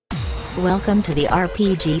Welcome to the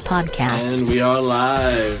RPG Podcast. And we are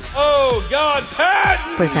live. Oh, God, Pat!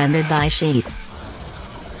 Presented by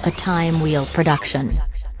Sheath. A Time Wheel production.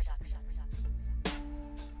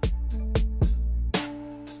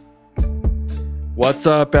 What's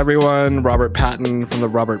up, everyone? Robert Patton from the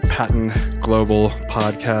Robert Patton Global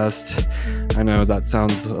Podcast. I know that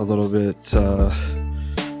sounds a little bit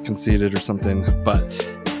conceited or something,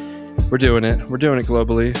 but we're doing it. We're doing it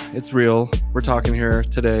globally. It's real. We're talking here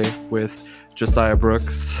today with Josiah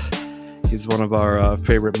Brooks. He's one of our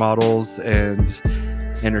favorite models and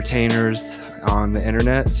entertainers on the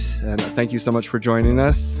internet. And thank you so much for joining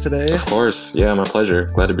us today. Of course. Yeah, my pleasure.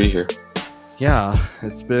 Glad to be here. Yeah,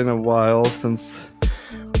 it's been a while since,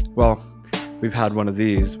 well, we've had one of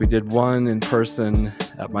these. We did one in person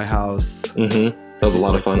at my house. Mm-hmm. That was a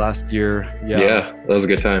lot of fun. Last year. Yeah, that was a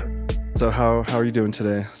good time. So how are you doing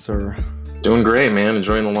today, sir? Doing great, man.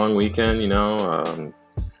 Enjoying the long weekend,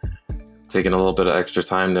 taking a little bit of extra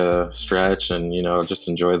time to stretch and, just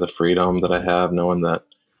enjoy the freedom that I have, knowing that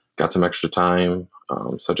got some extra time.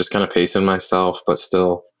 So just kind of pacing myself, but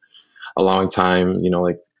still allowing time,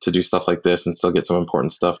 to do stuff like this and still get some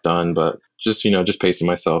important stuff done. But just pacing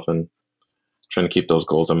myself and trying to keep those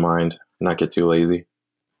goals in mind, not get too lazy.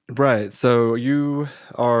 Right. So you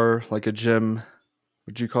are like a gym.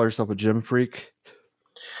 Would you call yourself a gym freak?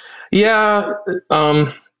 Yeah,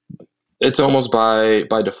 it's almost by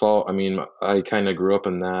default. I mean, I kind of grew up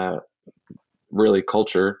in that really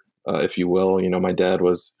culture, if you will. My dad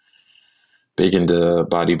was big into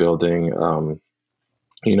bodybuilding,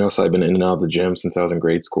 so I've been in and out of the gym since I was in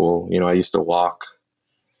grade school. I used to walk.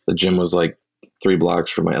 The gym was like 3 blocks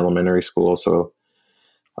from my elementary school, so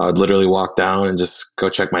I'd literally walk down and just go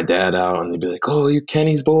check my dad out, and they'd be like, "Oh, you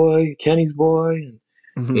Kenny's boy, Kenny's boy."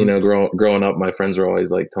 And, growing up, my friends were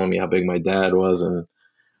always like telling me how big my dad was and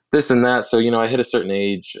this and that. So, I hit a certain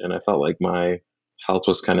age and I felt like my health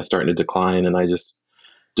was kind of starting to decline, and I just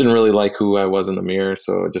didn't really like who I was in the mirror.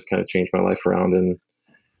 So I just kind of changed my life around and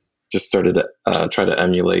just started to try to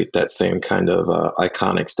emulate that same kind of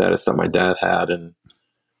iconic status that my dad had, and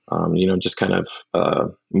just kind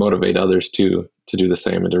of motivate others to do the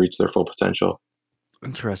same and to reach their full potential.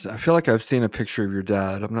 Interesting. I feel like I've seen a picture of your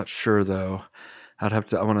dad. I'm not sure though. I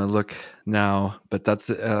want to look now, but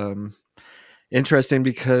that's interesting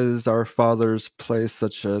because our fathers play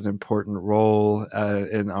such an important role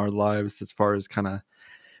in our lives, as far as kind of,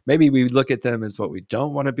 maybe we look at them as what we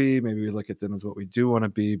don't want to be, maybe we look at them as what we do want to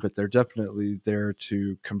be, but they're definitely there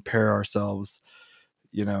to compare ourselves,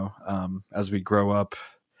 as we grow up.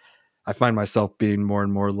 I find myself being more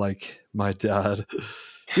and more like my dad.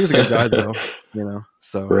 He was a good guy though,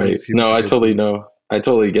 so. Right. No, I totally know. I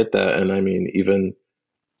totally get that. And I mean, even,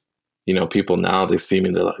 people now, they see me,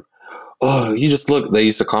 they're like, "Oh, you just look," they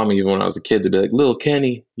used to call me even when I was a kid, they'd be like, "Little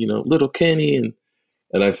Kenny, little Kenny."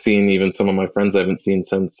 And I've seen even some of my friends I haven't seen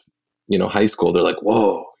since, high school. They're like,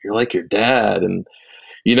 "Whoa, you're like your dad." And,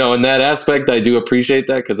 in that aspect, I do appreciate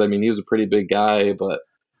that. Cause I mean, he was a pretty big guy, but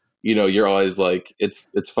you're always like,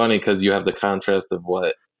 it's funny cause you have the contrast of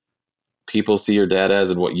what people see your dad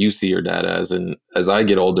as and what you see your dad as. And as I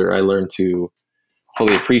get older, I learn to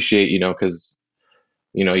fully appreciate, cause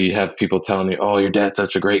you have people telling me, "Oh, your dad's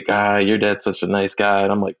such a great guy. Your dad's such a nice guy."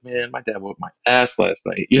 And I'm like, "Man, my dad whooped my ass last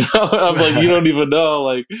night." I'm like, "You don't even know."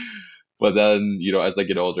 Like, but then, as I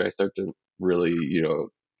get older, I start to really,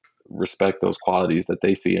 respect those qualities that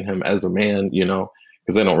they see in him as a man,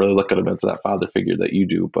 because I don't really look at him as that father figure that you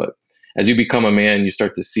do. But as you become a man, you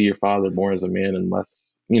start to see your father more as a man and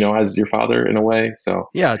less, as your father in a way. So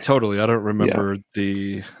yeah, totally. I don't remember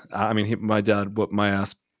my dad whooped my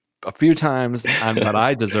ass a few times, but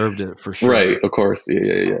I deserved it for sure. Right, of course.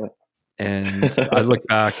 Yeah. And I look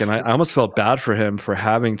back and I almost felt bad for him for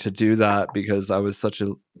having to do that because I was such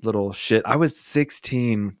a little shit. I was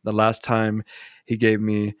 16 the last time he gave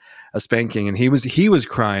me a spanking, and he was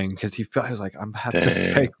crying because he was like, "I'm have to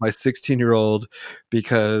spank my 16-year-old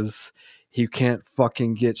because he can't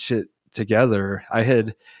fucking get shit together." I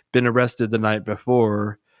had been arrested the night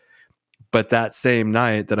before, but that same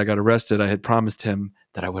night that I got arrested, I had promised him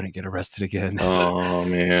that I wouldn't get arrested again. Oh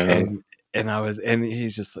man. And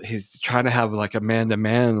he's trying to have like a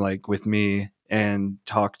man-to-man like with me and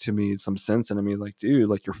talk to me some sense. And I mean, like, dude,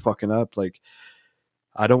 like, you're fucking up. Like,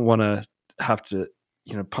 I don't want to have to,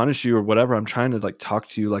 punish you or whatever. I'm trying to like talk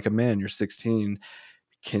to you like a man. You're 16.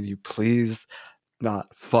 Can you please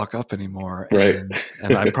not fuck up anymore? Right.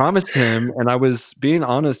 And I promised him, and I was being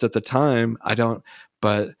honest at the time.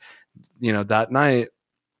 But that night,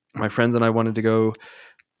 my friends and I wanted to go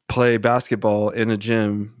play basketball in a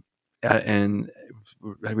gym, and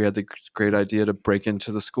we had the great idea to break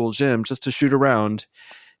into the school gym just to shoot around.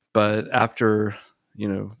 But after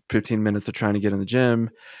 15 minutes of trying to get in the gym,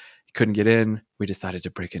 couldn't get in. We decided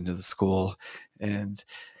to break into the school, and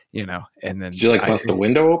and Did then you like bust a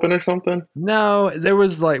window open or something? no, there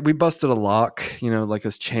was like we busted a lock, like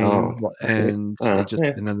this Oh, chain, okay. and Yeah.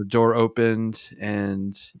 and then the door opened,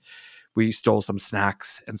 and we stole some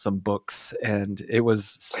snacks and some books, and it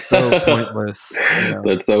was so pointless.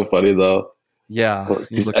 That's so funny though. Yeah, Well,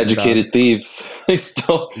 you these looking back. educated thieves, they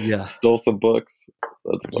Yeah. stole some books.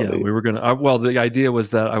 That's Yeah, funny. we were gonna. Well, the idea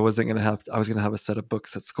was that I wasn't gonna have. I was gonna have a set of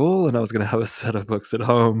books at school, and I was gonna have a set of books at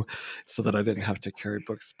home, so that I didn't have to carry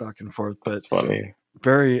books back and forth. But That's funny.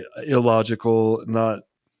 very illogical. Not.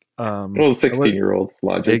 Well, I was 16-year-olds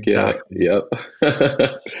logic. Yeah. exactly. Yep.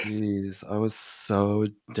 Jeez, I was so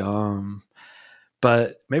dumb.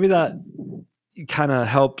 But maybe that kind of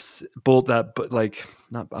helps bull that, but like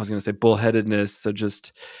not. I was gonna say bullheadedness. So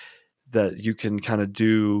just that you can kind of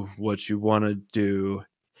do what you want to do,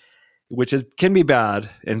 which can be bad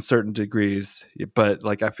in certain degrees, but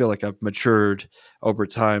like I feel like I've matured over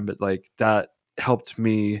time, but like that helped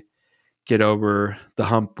me get over the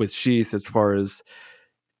hump with Sheath as far as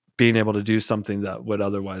being able to do something that would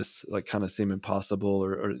otherwise like kind of seem impossible,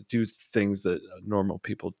 or do things that normal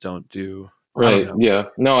people don't do. I don't Right. know. Yeah.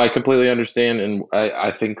 No, I completely understand. And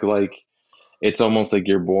I think like it's almost like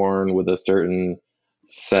you're born with a certain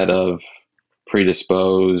set of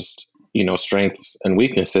predisposed, strengths and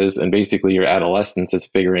weaknesses. And basically your adolescence is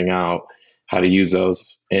figuring out how to use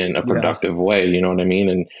those in a Yeah. productive way. You know what I mean?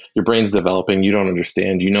 And your brain's developing, you don't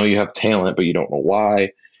understand, you have talent, but you don't know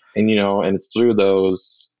why. And it's through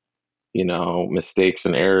those, mistakes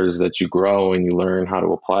and errors that you grow and you learn how to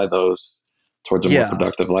apply those towards a more Yeah.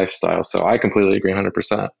 productive lifestyle. So I completely agree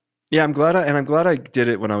 100%. Yeah, I'm glad I did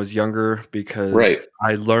it when I was younger, Right. because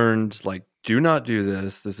I learned like do not do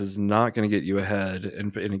this. This is not going to get you ahead,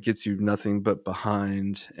 and it gets you nothing but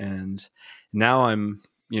behind. And now I'm,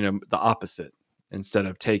 the opposite. Instead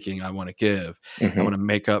of taking, I want to give. I want Hmm. to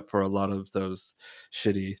make up for a lot of those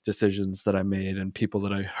shitty decisions that I made and people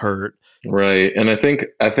that I hurt. Right. And I think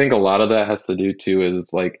a lot of that has to do too is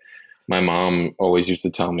it's like my mom always used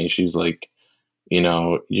to tell me, she's like,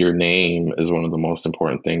 your name is one of the most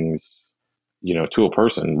important things, to a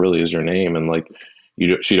person really is your name. And like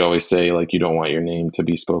she'd always say like you don't want your name to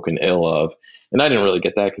be spoken ill of. And I didn't really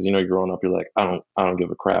get that because you're growing up, you're like, I don't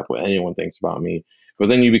give a crap what anyone thinks about me. But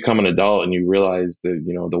then you become an adult and you realize that,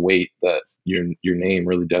 the weight that your name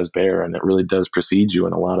really does bear, and it really does precede you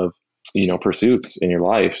in a lot of, pursuits in your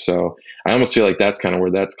life. So I almost feel like that's kind of where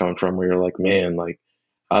that's coming from, where you're like, man, like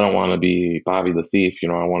I don't want to be Bobby the thief, I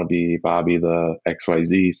want to be Bobby the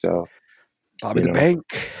XYZ. So, Bobby you the know, Bank.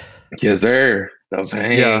 yes, sir. The Just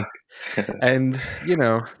yeah, bank. and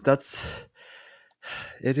that's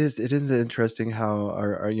it is interesting how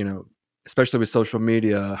our especially with social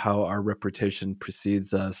media, how our reputation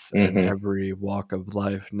precedes us in Hmm. every walk of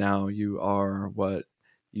life. Now you are what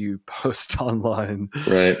you post online.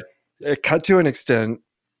 Right. It cut to an extent,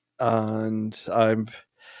 and I'm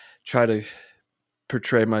try to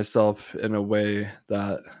portray myself in a way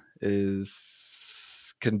that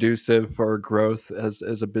is conducive for growth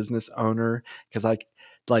as a business owner, because I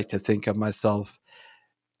like to think of myself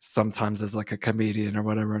sometimes as like a comedian or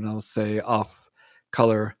whatever, and I'll say off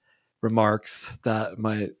color remarks that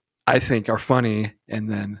I think are funny, and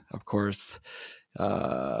then of course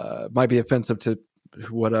might be offensive to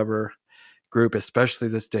whatever group, especially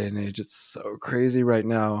this day and age. It's so crazy right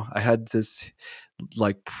now. I had this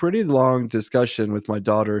like pretty long discussion with my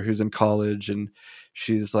daughter who's in college, and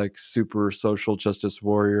she's like super social justice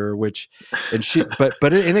warrior, which and she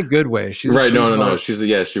but in a good way. she's a Right. No, no, no. sweetheart.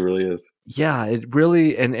 Yeah, she really is. Yeah, it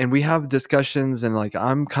really, and we have discussions, and like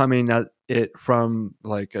I'm coming at it from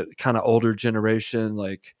like a kind of older generation,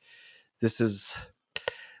 like this is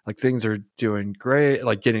like things are doing great,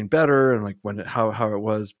 like getting better, and like how it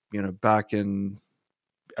was, back in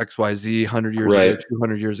XYZ 100 years ago, Right.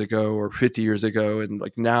 200 years ago, or 50 years ago, and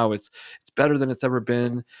like now it's better than it's ever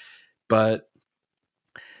been. But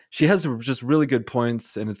she has just really good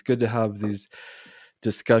points, and it's good to have these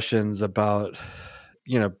discussions about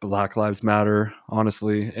Black Lives Matter,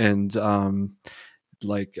 honestly, and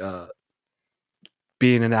like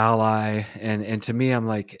being an ally, and to me, I'm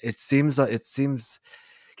like, it seems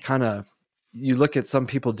kind of, you look at some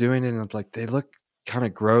people doing it and it's like they look kind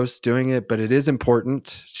of gross doing it, but it is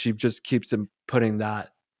important. She just keeps putting that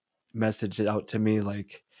message out to me,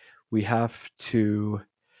 like we have to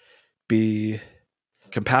be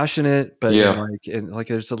compassionate, but Yeah.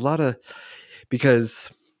 there's a lot of, because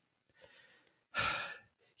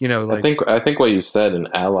I like think I think what you said, an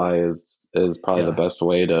ally is probably the yeah, best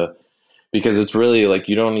way to, because it's really like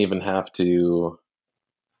you don't even have to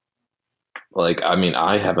Like, I mean,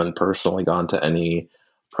 I haven't personally gone to any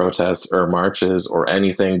protests or marches or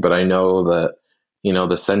anything, but I know that,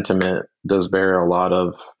 the sentiment does bear a lot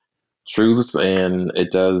of truths, and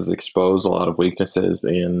it does expose a lot of weaknesses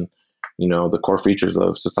in, the core features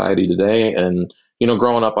of society today. And,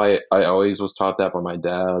 growing up, I always was taught that by my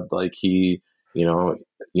dad. Like, he, you know,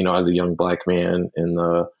 as a young black man in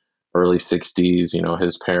the early 60s,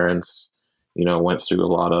 his parents, went through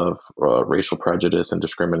a lot of racial prejudice and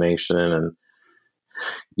discrimination. And,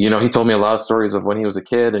 he told me a lot of stories of when he was a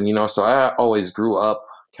kid. And, so I always grew up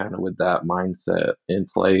kind of with that mindset in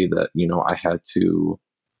play that, I had to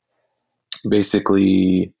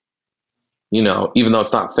basically, even though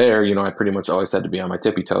it's not fair, I pretty much always had to be on my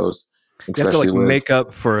tippy toes, You have to especially like with make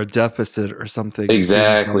up for a deficit or something. It seems like,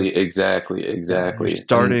 yeah, you're exactly. And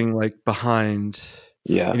starting like behind,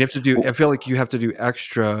 yeah, and you have to do. I feel like you have to do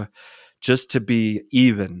extra just to be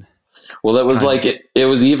even. well, it was Kind like of. it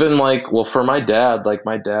was even like, well, for my dad, like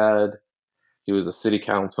my dad, he was a city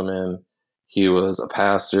councilman, he was a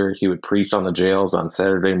pastor, he would preach on the jails on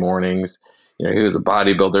Saturday mornings. He was a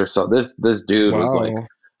bodybuilder. So this dude was like Wow.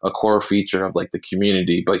 a core feature of like the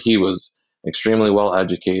community, but he was extremely well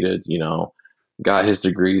educated, got his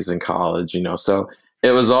degrees in college, so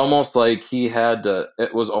it was almost like he had to,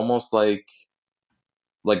 it was almost like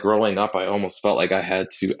growing up, I almost felt like I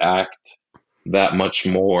had to act that much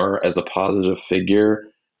more as a positive figure,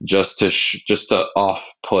 just to off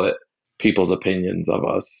put people's opinions of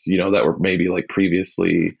us, that were maybe like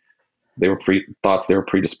previously they were thoughts they were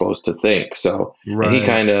predisposed to think. So, Right.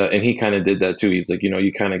 and he kind of did that too. He's like,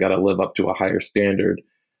 you kind of got to live up to a higher standard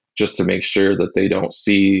just to make sure that they don't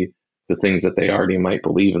see the things that they already might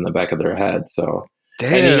believe in the back of their head. So, and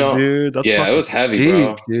Damn, dude, that's yeah, it fucking was heavy, deep,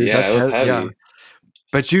 bro. dude. Yeah, That's it was yeah. heavy.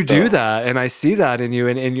 But you do So, that, and I see that in you,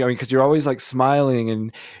 and I mean, because you're always like smiling,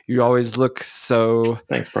 and you always look so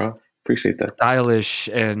thanks, bro. Appreciate that. stylish,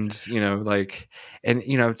 and like, and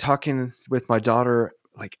talking with my daughter,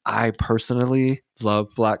 like I personally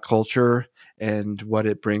love Black culture and what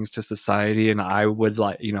it brings to society, and I would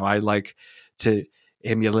like, I like to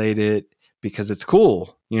emulate it because it's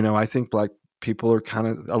cool. I think Black people are kind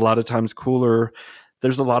of a lot of times cooler.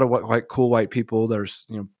 There's a lot of cool white people. There's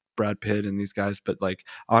Brad Pitt and these guys, but like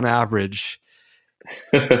on average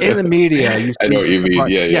in the media, you I know see what you mean.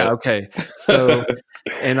 Yeah, yeah, yeah. okay. So,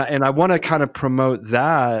 and I want to kind of promote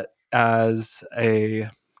that as a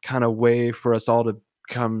kind of way for us all to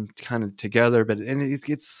come kind of together, but and it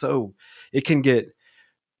gets so it can get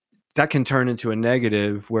that can turn into a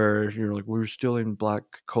negative where you're like we're stealing Black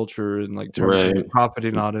culture and like turning and Right,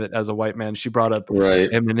 profiting out of it as a white man. She brought up right.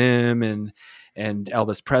 Eminem and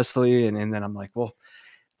Elvis Presley, and then I'm like, well,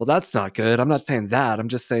 that's not good. I'm not saying that. I'm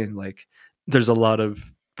just saying like there's a lot of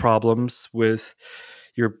problems with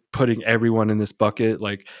you're putting everyone in this bucket.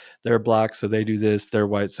 Like they're Black, so they do this. They're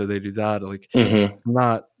white, so they do that. Like Hmm. it's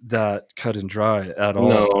not that cut and dry at all.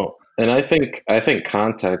 No, and I think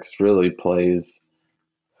context really plays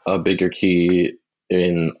a bigger key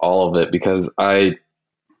in all of it, because I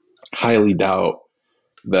highly doubt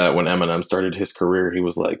that when Eminem started his career, he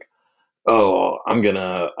was like, "Oh,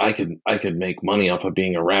 I could make money off of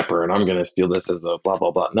being a rapper, and I'm gonna steal this as a blah blah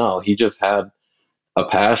blah." No, he just had a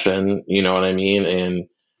passion, you know what I mean,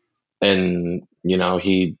 and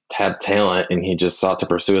he had talent, and he just sought to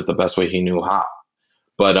pursue it the best way he knew how.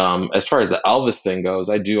 But as far as the Elvis thing goes,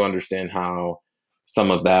 I do understand how some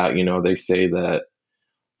of that, they say that,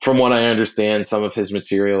 from what I understand, some of his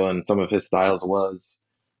material and some of his styles was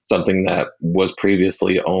something that was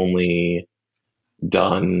previously only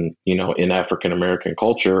done, in African American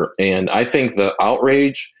culture. And I think the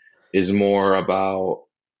outrage is more about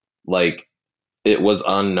like it was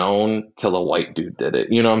unknown till a white dude did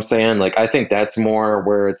it. You know what I'm saying? Like, I think that's more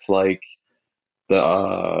where it's like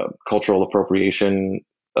the cultural appropriation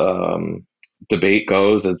um, debate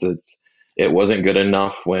goes. It wasn't good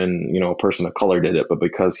enough when a person of color did it, but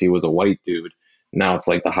because he was a white dude, now it's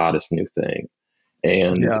like the hottest new thing.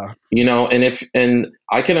 And Yeah. and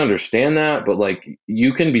I can understand that, but like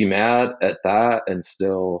you can be mad at that and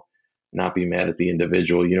still not be mad at the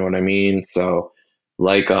individual. You know what I mean? So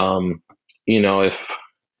like if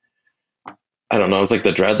I don't know, it's like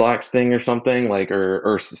the dreadlocks thing or something, like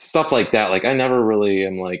or stuff like that. Like I never really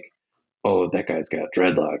am like, oh, that guy's got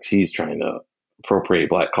dreadlocks. He's trying to appropriate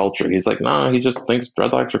Black culture. He's like, no, he just thinks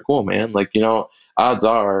dreadlocks are cool, man. Like, odds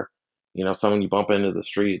are, someone you bump into the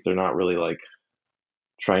street, they're not really like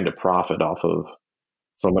trying to profit off of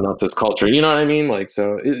someone else's culture. You know what I mean? Like,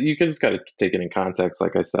 so you can just got to take it in context,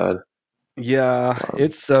 like I said. Yeah,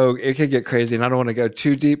 Um, it could get crazy, and I don't want to go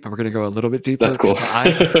too deep, but we're going to go a little bit deeper that's cool.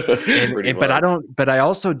 because Pretty but I fun. don't, but I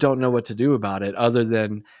also don't know what to do about it other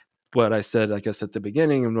than what I said, I guess, at the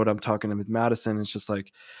beginning, and what I'm talking with Madison is just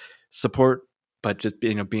like support, but just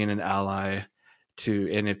being an ally to,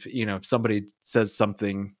 and if somebody says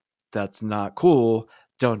something that's not cool,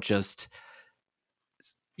 don't just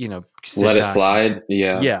sit Let it back. slide.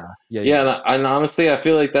 Yeah. Yeah, yeah, Yeah, yeah. and honestly, I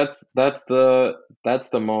feel like that's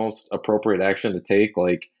the most appropriate action to take.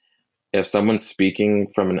 Like, if someone's speaking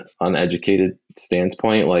from an uneducated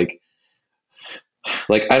standpoint, like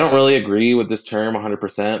I don't really agree with this term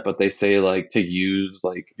 100%, but they say like to use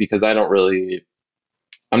like because I'm not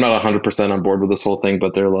 100% on board with this whole thing,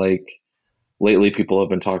 but they're like lately people have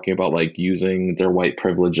been talking about like using their white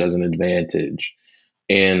privilege as an advantage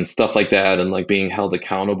and stuff like that, and like being held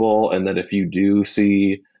accountable, and that if you do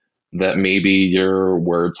see that maybe your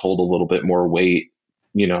words hold a little bit more weight,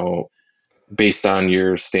 you know, based on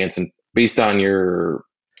your stance and based on your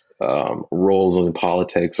roles in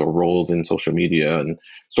politics or roles in social media and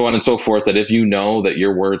so on and so forth, that if you know that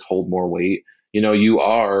your words hold more weight, you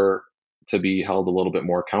are to be held a little bit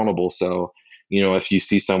more accountable. So, if you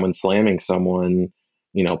see someone slamming someone,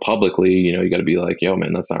 publicly, you got to be like, yo,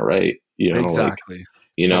 man, that's not right. Exactly.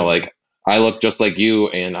 Like Totally. I look just like you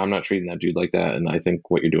and I'm not treating that dude like that. And I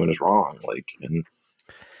think what you're doing is wrong. Like, and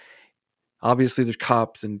Obviously, there's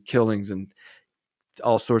cops and killings and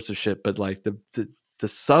all sorts of shit, but like the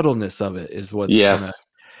subtleness of it is what's kind of yes.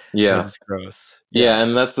 what Yeah. is gross. Yeah. Yeah.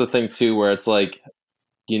 And that's the thing too, where it's like,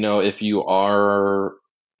 if you are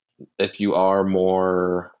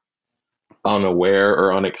more unaware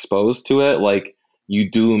or unexposed to it, like you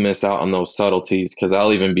do miss out on those subtleties. Because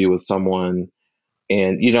I'll even be with someone,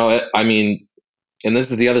 and I mean, and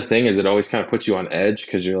this is the other thing, is it always kind of puts you on edge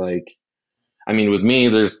because you're like, I mean, with me,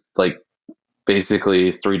 there's like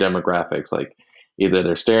basically three demographics. Like either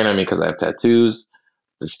they're staring at me because I have tattoos,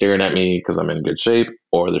 they're staring at me because I'm in good shape,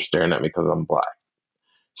 or they're staring at me because I'm black.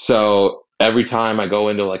 So every time I go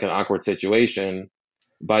into like an awkward situation,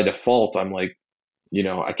 by default, I'm like,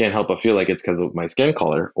 I can't help but feel like it's because of my skin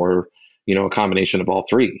color or, a combination of all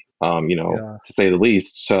three, Yeah. to say the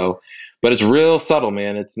least. So, but it's real subtle,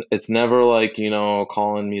 man. It's never like,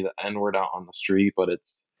 calling me the N word out on the street, but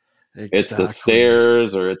it's the Exactly.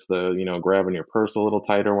 stares, or it's the, grabbing your purse a little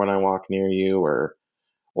tighter when I walk near you, or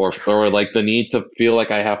like the need to feel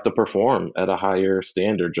like I have to perform at a higher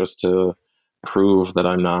standard just to prove that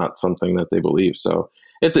I'm not something that they believe. So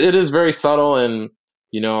it is very subtle, and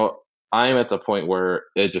you know I'm at the point where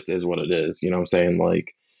it just is what it is. You know what I'm saying?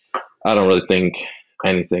 Like I don't really think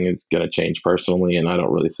anything is going to change personally, and I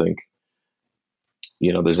don't really think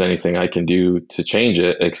there's anything I can do to change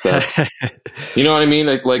it except you know what I mean?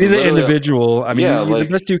 Like Be the literally, individual. I mean, yeah, the like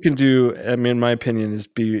best you can do, I mean, in my opinion, is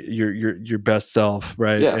be your best self,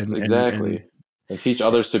 right? yes, exactly, and teach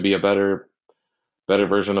others to be a better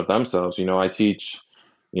version of themselves. I teach,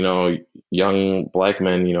 you know, young black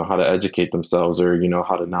men, how to educate themselves, or,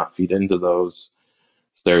 how to not feed into those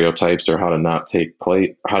stereotypes, or how to not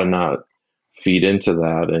how to not feed into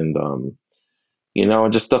that. And,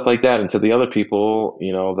 and just stuff like that. And to the other people,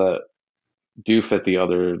 that do fit the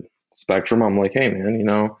other spectrum, I'm like, hey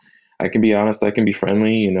man, I can be honest, I can be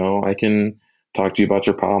friendly, I can talk to you about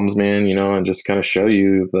your problems, man, and just kind of show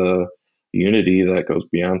you the unity that goes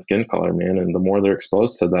beyond skin color, man. And the more they're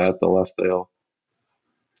exposed to that, the less they'll,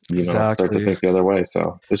 start to Exactly. think the other way.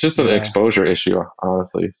 So it's just an Yeah. exposure issue,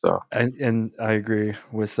 honestly. So And I agree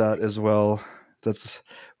with that as well. That's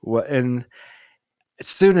what, and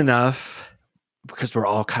soon enough, because we're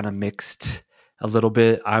all kind of mixed a little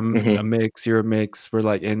bit. I'm a mhm. mix, you're a mix. We're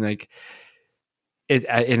like, and like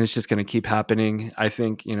and it's just going to keep happening. I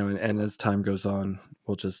think, and as time goes on,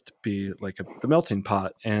 we'll just be like the melting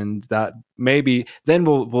pot, and that maybe then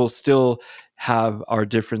we'll still have our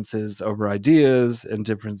differences over ideas and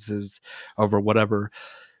differences over whatever.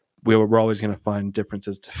 We're always going to find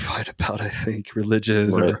differences to fight about. I think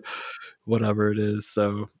religion Right, or whatever it is.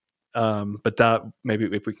 So, but that maybe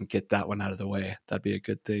if we can get that one out of the way, that'd be a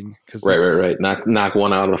good thing. Because right, right, this, right. Knock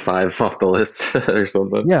one out of the five off the list or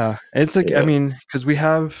something. yeah, it's like, I Yeah, mean, because we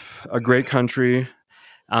have a great country.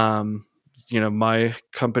 Um, my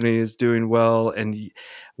company is doing well, and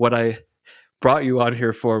what I brought you on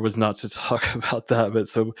here for was not to talk about that, but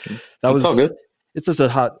so that it's all was, good. it's just a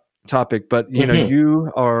hot topic. But Hmm.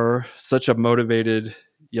 you are such a motivated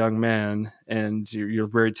young man, and you're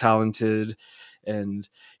very talented, and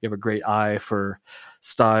you have a great eye for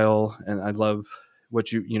style, and I love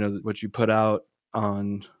what you put out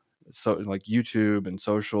on, so like YouTube and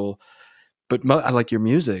social. But I like your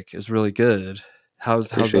music is really good.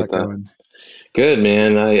 How's Appreciate that that. going? Good,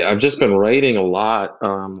 man. I've just been writing a lot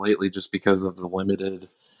lately, just because of the limited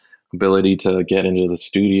ability to get into the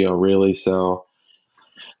studio, really. So,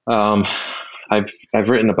 um, I've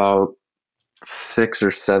written about 6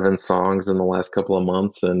 or 7 songs in the last couple of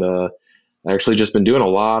months, and I actually just been doing a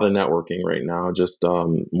lot of networking right now, just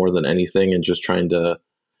more than anything, and just trying to,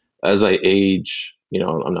 as I age,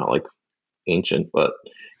 I'm not like ancient, but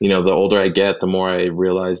the older I get, the more I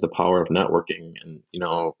realize the power of networking, and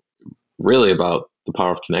really about the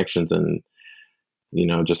power of connections, and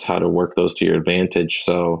just how to work those to your advantage.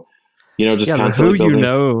 So just Yeah, constantly building.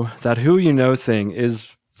 that who you know thing is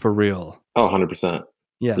for real. Oh, 100%.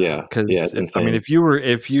 Yeah, Yeah, yeah, because it's I mean, insane.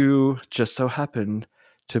 if you just so happen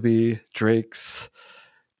to be Drake's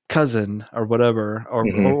cousin or whatever,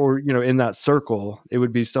 Hmm. or in that circle, it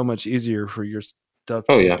would be so much easier for your stuff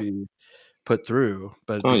Oh to yeah. be put through.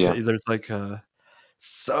 But Oh yeah. because there's like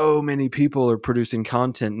so many people are producing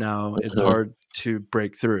content now, it's Hmm. hard to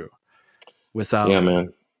break through Yeah, without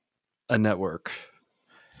man. a network.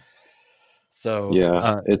 So,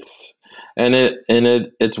 Yeah, it's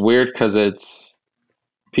weird because it's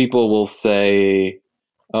people will say,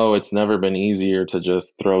 "Oh, it's never been easier to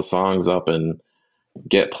just throw songs up and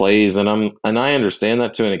get plays," and I understand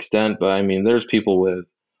that to an extent, but I mean, there's people with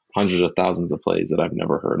hundreds of thousands of plays that I've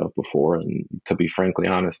never heard of before, and to be frankly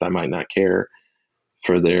honest, I might not care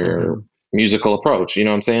for their mhm. musical approach. You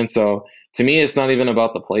know what I'm saying? So to me, it's not even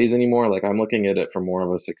about the plays anymore. Like I'm looking at it from more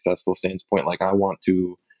of a successful standpoint. Like I want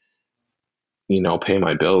to, pay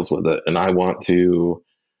my bills with it, and I want to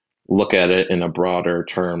look at it in a broader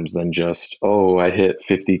terms than just, oh, I hit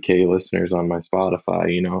 50K listeners on my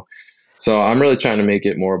Spotify. So I'm really trying to make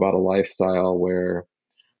it more about a lifestyle where,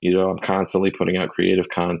 I'm constantly putting out creative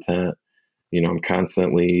content. I'm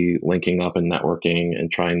constantly linking up and networking and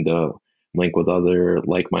trying to link with other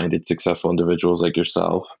like-minded, successful individuals like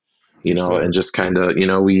yourself. Yes, And sir. just kind of,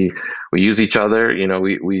 we use each other.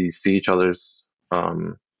 We see each other's,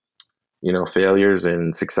 um, failures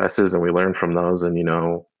and successes, and we learn from those. And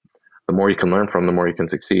the more you can learn from, the more you can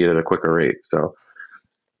succeed at a quicker rate. So,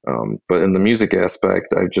 but in the music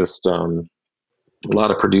aspect, I've just a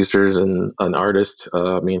lot of producers and an artist.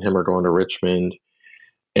 Me and him are going to Richmond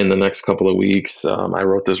in the next couple of weeks. I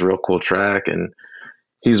wrote this real cool track, and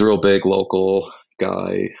he's a real big local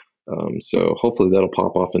guy. So hopefully that'll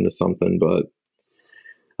pop off into something.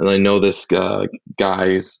 And I know this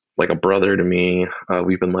guy's like a brother to me.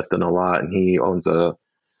 We've been lifting a lot, and he owns a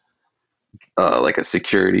like a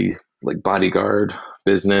security like bodyguard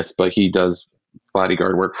business, but he does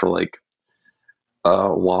bodyguard work for like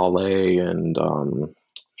Wale and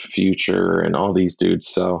Future and all these dudes.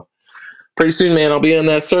 So pretty soon, man, I'll be in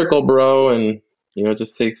that circle, bro. And it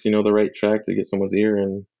just takes the right track to get someone's ear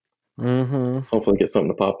and Hmm. hopefully get something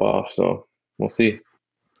to pop off. So we'll see.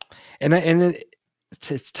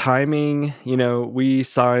 It's timing. We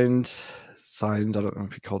signed. I don't know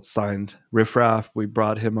if he called signed Riff Raff. We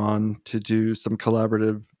brought him on to do some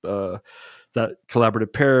collaborative. That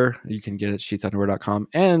collaborative pair you can get at sheathunderwear.com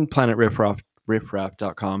and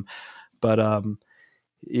planetriffraff.com. But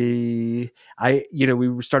we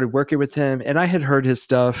started working with him, and I had heard his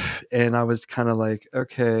stuff, and I was kind of like,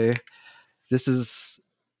 okay, this is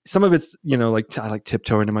some of it's like I like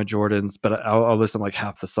tiptoeing to my Jordans, but I'll listen like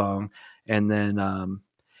half the song, and then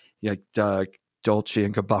yeah, Dolce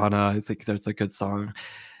and Gabbana, I think that's a good song,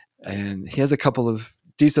 and he has a couple of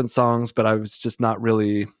decent songs, but I was just not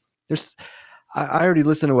really there's. I already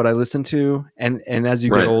listen to what I listen to, and as you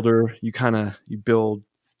get Right. older, you build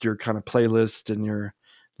your kind of playlist and your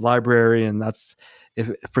library, and that's if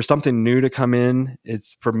for something new to come in,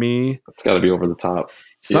 it's for me It's got to be over the top.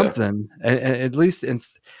 Yeah. something at least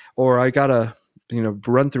or I gotta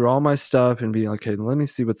run through all my stuff and be okay, let me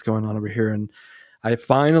see what's going on over here. And I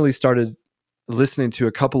finally started listening to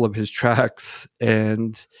a couple of his tracks,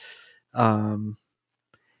 and um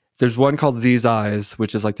there's one called These Eyes,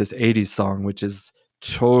 which is like this 80s song, which is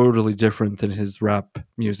totally different than his rap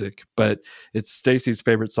music, but it's Stacy's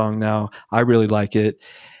favorite song now. I really like it.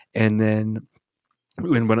 And then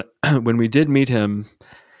when when we did meet him,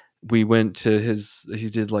 we went to he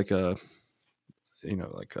did like a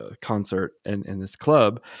like a concert in this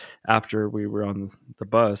club after we were on the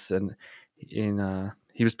bus, and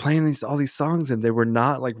he was playing all these songs, and they were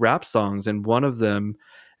not like rap songs, and one of them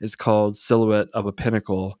is called Silhouette of a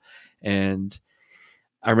Pinnacle. And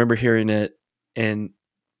I remember hearing it, and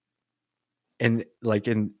and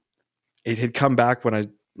it had come back when I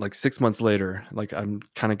like 6 months later, like I'm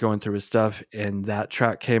kind of going through his stuff, and that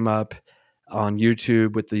track came up on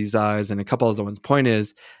YouTube with These Eyes and a couple other ones. Point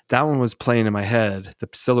is, that one was playing in my head. The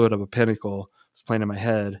Silhouette of a Pinnacle was playing in my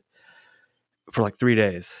head for like 3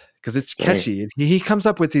 days because it's Dang. catchy. He comes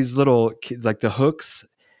up with these little like the hooks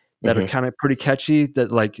that are Hmm. kind of pretty catchy.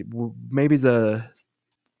 That like maybe the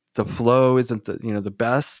flow isn't the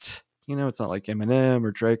best, it's not like Eminem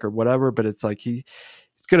or Drake or whatever, but it's like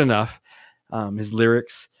it's good enough. His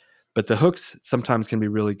lyrics, but the hooks sometimes can be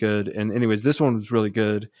really good. And anyways, this one was really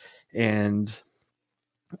good. And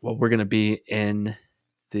well, we're going to be in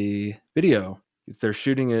the video. They're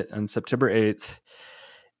shooting it on September 8th.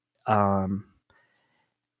 And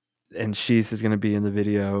Sheath is going to be in the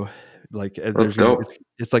video. Like That's dope.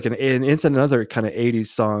 It's like it's another kind of 80s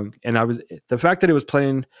song. And the fact that it was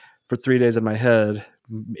playing for 3 days in my head,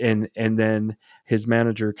 and then his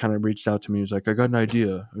manager kind of reached out to me. He was like, I got an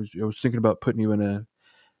idea. I was thinking about putting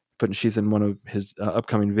Sheath in one of his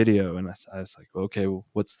upcoming video. And I was like, well, okay, well,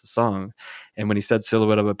 what's the song? And when he said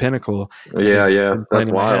Silhouette of a Pinnacle, Yeah, playing that's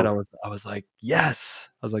in my head, wild. I was like, yes.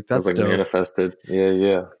 I was like, That's that's like dope. manifested.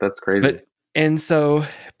 Yeah, that's crazy.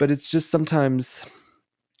 But it's just sometimes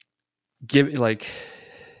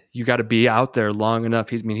you got to be out there long enough.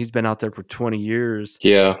 He's been out there for 20 years.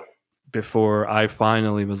 Yeah. Before I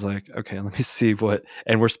finally was like, okay, let me see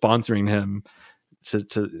and we're sponsoring him to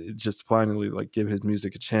just finally like give his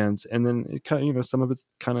music a chance. And then it kind of, some of it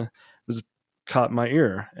kind of was caught my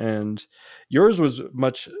ear, and yours was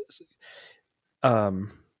much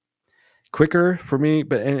quicker for me,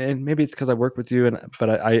 but and maybe it's because I work with you, but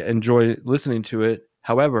I enjoy listening to it.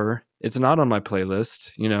 However, it's not on my playlist.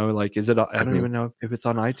 Like, is it? I don't even know if it's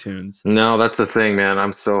on iTunes. No, that's the thing, man.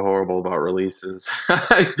 I'm so horrible about releases.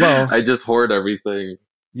 Well, I just hoard everything.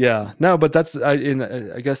 Yeah, no, but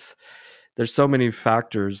I guess there's so many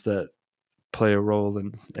factors that play a role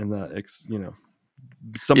in that.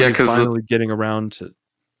 Somebody finally getting around to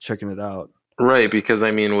checking it out. Right, because I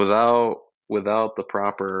mean, without the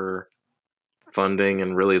proper funding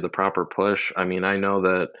and really the proper push, I mean, I know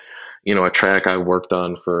that, a track I worked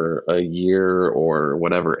on for a year or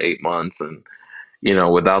whatever, 8 months, and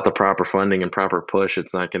without the proper funding and proper push,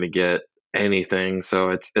 it's not going to get anything. So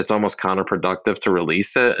it's almost counterproductive to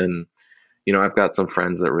release it. And I've got some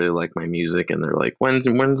friends that really like my music, and they're like, when's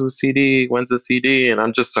the CD? When's the CD? And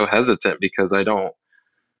I'm just so hesitant because I don't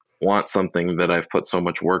want something that I've put so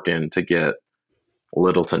much work in to get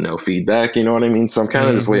little to no feedback. You know what I mean? So I'm kind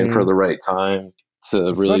of just waiting for the right time to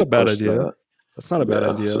That's really not a bad push idea. that. That's not a bad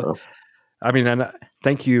idea. So. I mean, and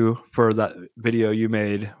thank you for that video you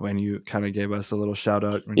made when you kind of gave us a little shout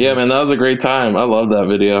out. Yeah, man, that was a great time. I love that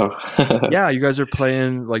video. Yeah, you guys are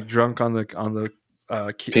playing like drunk on the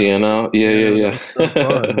piano. Yeah. That was so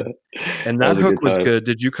fun. And that hook was good.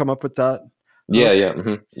 Did you come up with that? Yeah,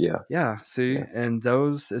 hook? Yeah. See, yeah. And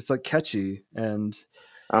it's like catchy, and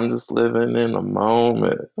I'm just living in a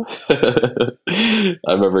moment. I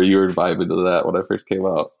remember you were vibing to that when I first came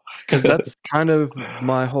out. Because that's kind of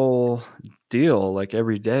my whole deal. Like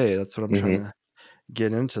every day, that's what I'm trying to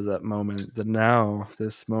get into, that moment,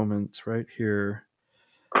 this moment right here.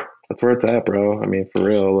 That's where it's at, bro. I mean, for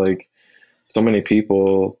real, like so many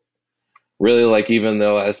people really, like, even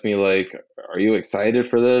they'll ask me like, are you excited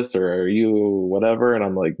for this or are you whatever? And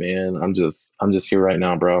I'm like, man, I'm just here right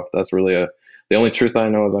now, bro. That's really the only truth I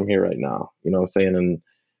know is I'm here right now. You know what I'm saying? And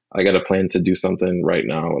I got a plan to do something right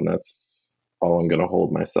now, and that's all I'm going to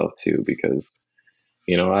hold myself to, because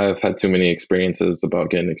I've had too many experiences about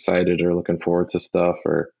getting excited or looking forward to stuff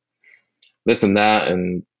or this and that,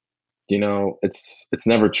 and it's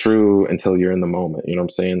never true until you're in the moment. You know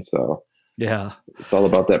what I'm saying? So yeah, it's all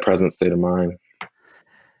about that present state of mind.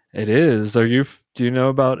 It is. Do you know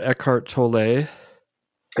about Eckhart Tolle? I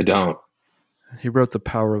don't. He wrote The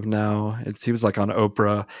Power of Now. He was like on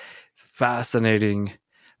Oprah. Fascinating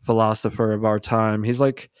philosopher of our time. He's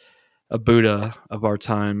like a Buddha of our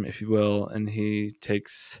time, if you will. And he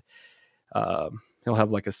takes, he'll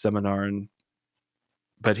have like a seminar,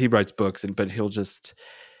 but he writes books, but he'll just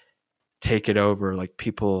take it over. Like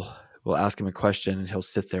people will ask him a question, and he'll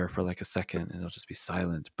sit there for like a second, and he'll just be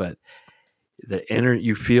silent. But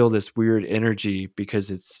you feel this weird energy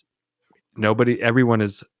because everyone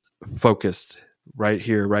is focused right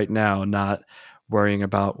here, right now, not worrying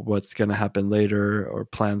about what's going to happen later or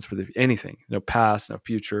plans for anything. No past, no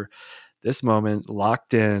future. This moment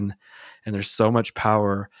locked in, and there's so much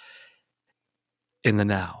power in the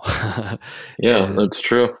now. Yeah, that's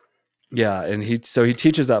true. Yeah, and he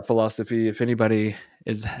teaches that philosophy. If anybody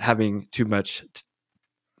is having too much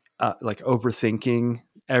like overthinking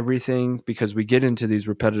everything, because we get into these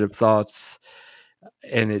repetitive thoughts,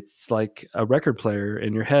 and it's like a record player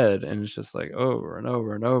in your head, and it's just like over and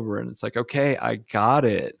over and over, and it's like, okay, I got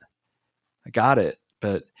it,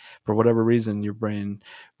 but for whatever reason your brain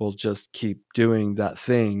will just keep doing that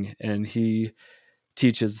thing. And he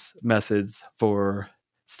teaches methods for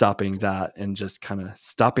stopping that, and just kind of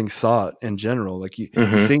stopping thought in general. Like you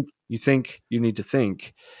think you need to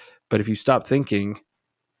think, but if you stop thinking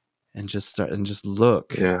and just start and just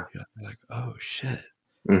look. Yeah. Yeah, like, oh shit,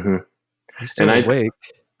 hmm I'm And still awake.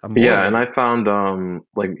 I'm more yeah, and I awake. found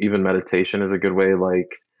like even meditation is a good way, like,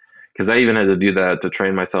 because I even had to do that to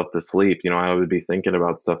train myself to sleep. I would be thinking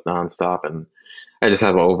about stuff nonstop, and I just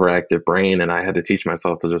have an overactive brain, and I had to teach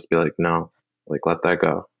myself to just be like, no, like let that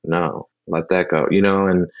go. No, let that go.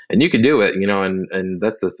 And you can do it, and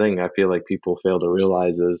that's the thing I feel like people fail to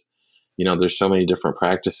realize is, there's so many different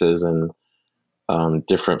practices and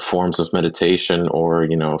different forms of meditation or,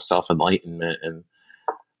 self-enlightenment, and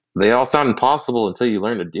they all sound impossible until you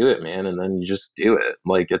learn to do it, man, and then you just do it.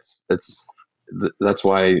 Like that's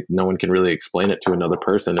why no one can really explain it to another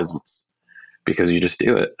person is it's because you just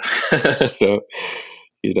do it. So,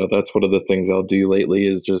 that's one of the things I'll do lately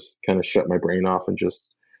is just kind of shut my brain off and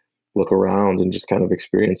just look around and just kind of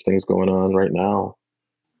experience things going on right now.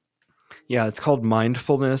 Yeah, it's called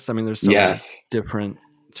mindfulness. I mean, there's so many Yes. different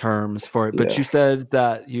terms for it, but Yeah. you said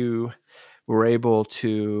that you were able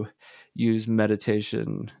to use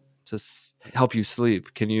meditation to help you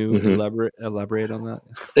sleep. Can you hmm elaborate on that?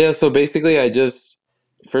 Yeah. So basically, I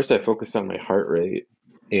focus on my heart rate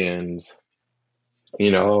and,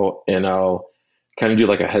 and I'll kind of do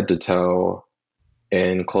like a head to toe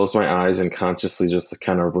and close my eyes and consciously just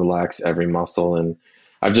kind of relax every muscle. And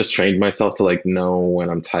I've just trained myself to like know when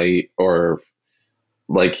I'm tight or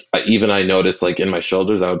like even I noticed like in my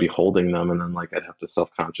shoulders, I would be holding them and then like I'd have to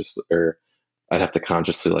self-conscious or I'd have to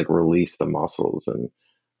consciously like release the muscles. And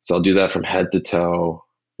so I'll do that from head to toe,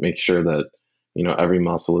 make sure that, every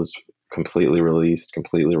muscle is completely released,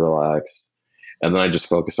 completely relaxed. And then I just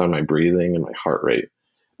focus on my breathing and my heart rate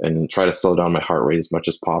and try to slow down my heart rate as much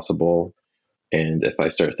as possible. And if I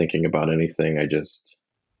start thinking about anything, I just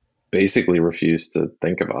basically refuse to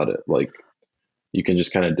think about it. Like you can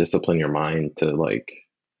just kind of discipline your mind to like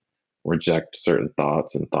reject certain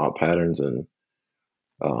thoughts and thought patterns. And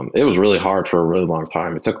it was really hard for a really long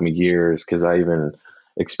time. It took me years because I even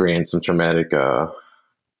experienced some traumatic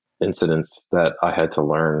incidents that I had to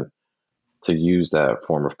learn to use that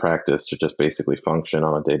form of practice to just basically function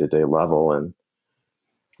on a day-to-day level. And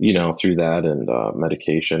through that and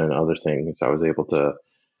medication and other things, I was able to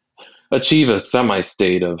achieve a semi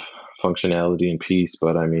state of functionality and peace.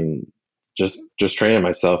 But I mean, just training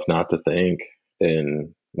myself not to think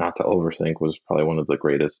and not to overthink was probably one of the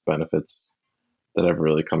greatest benefits that I've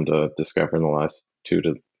really come to discover in the last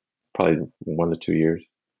probably 1 to 2 years.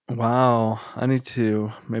 Wow, I need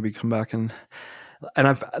to maybe come back and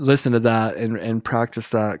I've listened to that and practice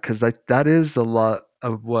that because that is a lot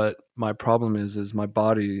of what my problem is my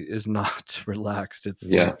body is not relaxed. It's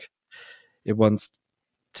Yeah. like it wants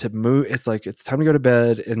to move. It's like it's time to go to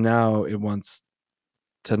bed, and now it wants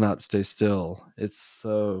to not stay still. It's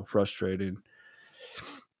so frustrating.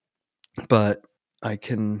 But I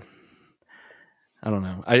can, I don't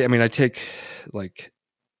know. I mean, I take like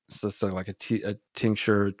so like a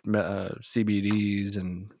tincture, CBDs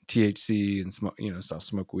and THC and smoke, so I'll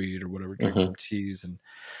smoke weed or whatever, drink hmm some teas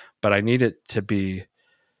but I need it to be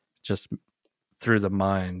just through the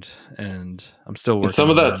mind, and I'm still And working some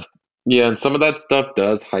of on that. that's yeah, and some of that stuff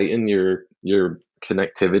does heighten your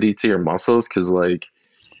connectivity to your muscles because like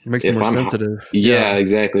It makes you if more I'm sensitive. yeah, Yeah.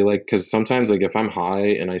 exactly, like because sometimes like if I'm high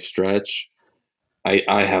and I stretch,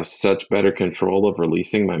 I have such better control of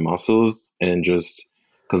releasing my muscles and just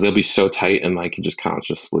because they'll be so tight and I can just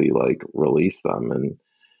consciously like release them. And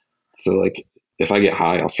so like if I get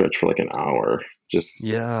high, I'll stretch for like an hour just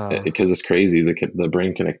Yeah. because it's crazy. The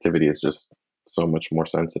brain connectivity is just so much more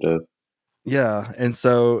sensitive Yeah. And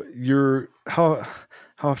so how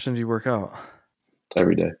often do you work out?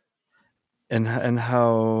 every day. And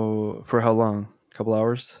how for how long? A couple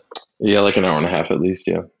hours? Yeah, like an hour and a half at least.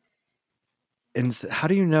 Yeah. And how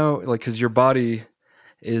do you know, like, because your body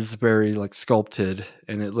is very like sculpted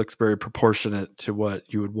and it looks very proportionate to what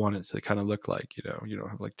you would want it to kind of look like, you don't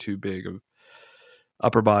have like too big of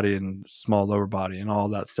upper body and small lower body and all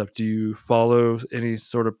that stuff. Do you follow any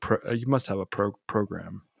sort of you must have a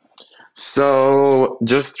program? So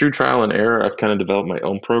just through trial and error, I've kind of developed my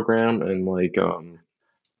own program and like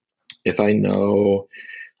if I know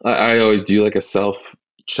I always do like a self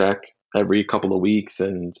check every couple of weeks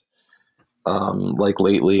and like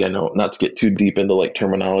lately I know not to get too deep into like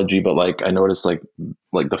terminology but like I noticed like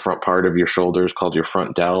the front part of your shoulder is called your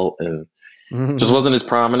front delt and just wasn't as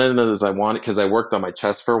prominent as I wanted because I worked on my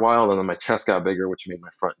chest for a while and then my chest got bigger which made my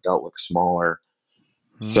front delt look smaller.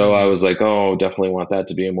 So I Mm. was like, oh, definitely want that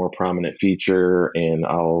to be a more prominent feature and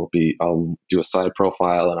I'll do a side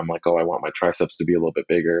profile and I'm like, oh, I want my triceps to be a little bit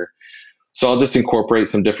bigger. So I'll just incorporate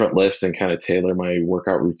some different lifts and kind of tailor my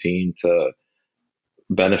workout routine to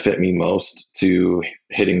benefit me most to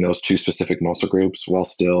hitting those two specific muscle groups while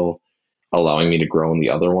still allowing me to grow in the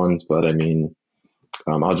other ones. But I mean,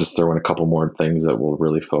 I'll just throw in a couple more things that will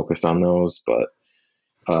really focus on those. But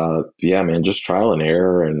yeah, man, just trial and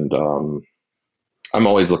error. And I'm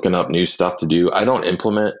always looking up new stuff to do. I don't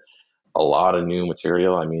implement a lot of new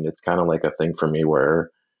material. I mean, it's kind of like a thing for me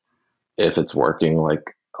where if it's working, like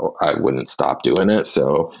I wouldn't stop doing it.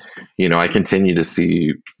 So, I continue to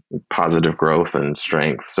see positive growth and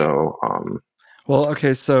strength. So, Well,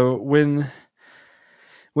 okay, so when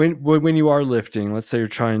you are lifting, let's say you're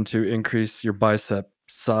trying to increase your bicep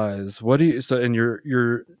size, what do you and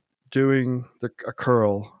you're doing a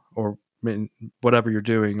curl or whatever you're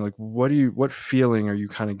doing, like what feeling are you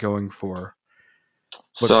kind of going for?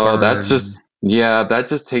 What so burn? that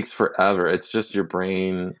just takes forever. It's just your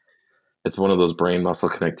brain. It's one of those brain muscle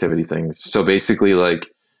connectivity things. So basically, like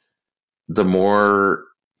the more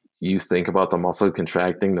you think about the muscle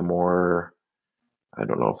contracting, the more, I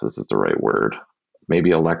don't know if this is the right word,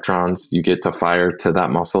 maybe electrons you get to fire to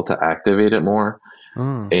that muscle to activate it more.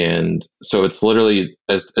 Oh. And so it's literally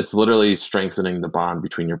strengthening the bond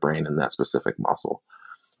between your brain and that specific muscle.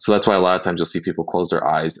 So that's why a lot of times you'll see people close their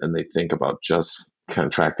eyes and they think about just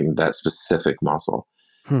contracting that specific muscle.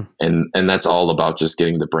 Hmm. And that's all about just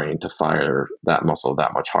getting the brain to fire that muscle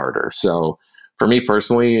that much harder. So for me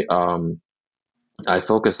personally, I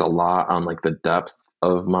focus a lot on like the depth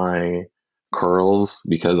of my curls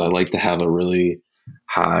because I like to have a really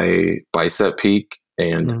high bicep peak.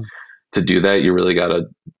 And Mm. to do that, you really got to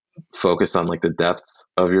focus on like the depth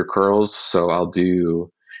of your curls. So I'll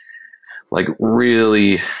do like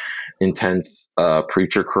really intense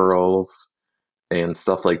preacher curls and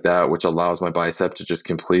stuff like that, which allows my bicep to just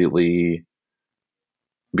completely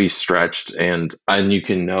be stretched. And you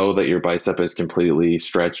can know that your bicep is completely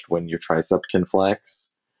stretched when your tricep can flex.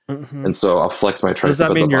 Hmm. And so I'll flex my So does tricep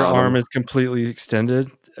that at the mean your arm bottom. is completely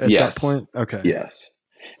extended at that Yes. point? Okay. Yes.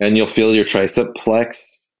 And you'll feel your tricep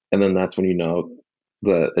flex, and then that's when you know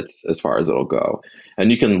that it's as far as it'll go.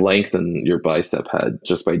 And you can lengthen your bicep head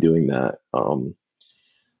just by doing that.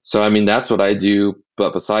 So I mean that's what I do.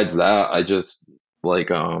 But besides that, I just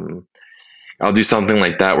like I'll do something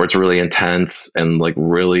like that where it's really intense and like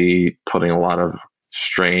really putting a lot of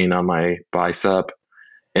strain on my bicep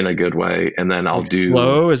in a good way. And then I'll Like do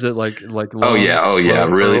slow? Is it like long, oh yeah, slow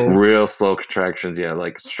really curls? real slow contractions. Yeah,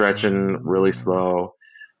 like stretching really Mm. slow,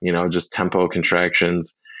 just tempo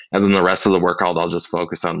contractions. And then the rest of the workout, I'll just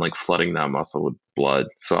focus on like flooding that muscle with blood.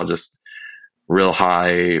 So I'll just real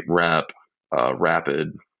high rep,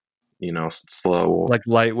 rapid, slow. Like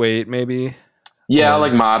lightweight maybe? Yeah,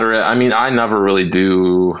 like Or moderate. I mean, I never really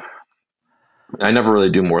do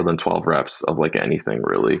more than 12 reps of like anything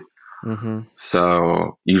really. mm-hmm.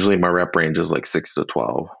 So usually my rep range is like 6 to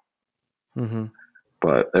 12, Mm-hmm.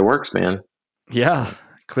 but it works, man. Yeah,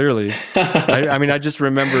 clearly. I mean I just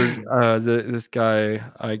remembered this guy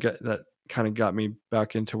I got that kind of got me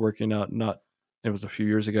back into working out, not it was a few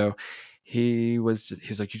years ago. He's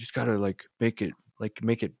like, you just gotta make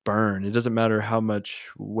it burn. It doesn't matter how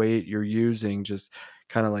much weight you're using, just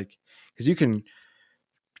kind of like because you can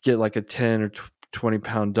get like a 10 or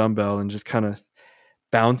 20-pound dumbbell and just kind of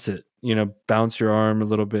bounce it, bounce your arm a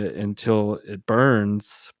little bit until it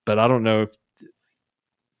burns. But I don't know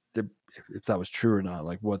if, if that was true or not.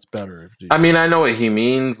 Like, what's better? I mean, I know what he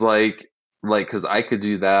means, because I could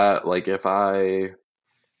do that, like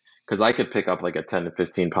because I could pick up like a 10 to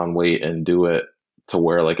 15 pound weight and do it to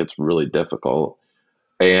where like it's really difficult.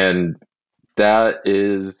 And that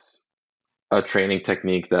is a training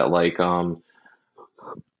technique that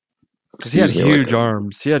Because he had excuse me, like huge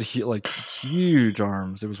arms. He had like huge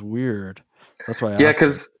arms. It was weird. That's why I yeah, asked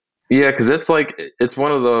him. because it's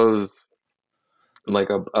one of those like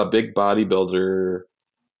a big bodybuilder,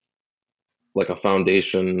 like a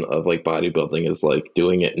foundation of like bodybuilding is like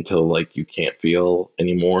doing it until like you can't feel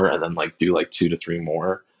anymore and then like do like two to three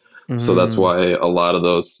more. So that's Mm, why a lot of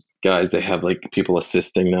those guys, they have like people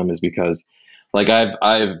assisting them, is because like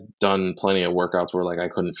I've done plenty of workouts where like I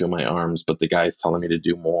couldn't feel my arms, but the guy's telling me to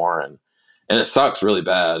do more, and it sucks really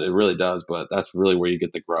bad. It really does, but that's really where you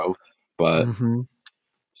get the growth. But hmm.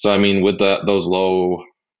 so I mean with those low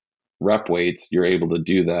rep weights, you're able to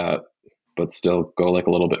do that, but still go like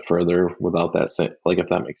a little bit further without that, like if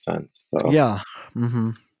that makes sense. So, Yeah.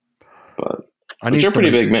 Hmm. but I but need you're pretty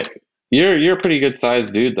somebody. big man. You're a pretty good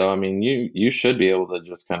sized dude though. I mean, you should be able to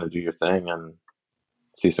just kind of do your thing and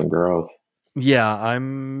see some growth. Yeah,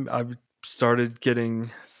 I've started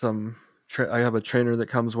getting some. I have a trainer that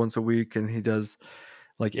comes once a week, and he does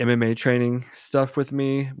like MMA training stuff with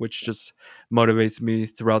me, which just motivates me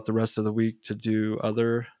throughout the rest of the week to do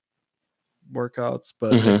other workouts,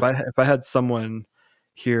 but Mhm. if I had someone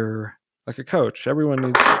here, like a coach, everyone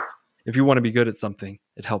needs, if you want to be good at something,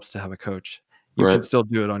 it helps to have a coach. You can Right. still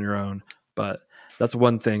do it on your own, but that's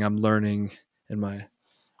one thing I'm learning in my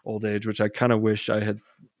old age, which I kind of wish I had.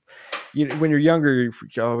 When you're younger, you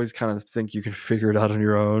always kind of think you can figure it out on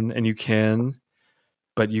your own, and you can,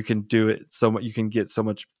 but you can do it so much. You can get so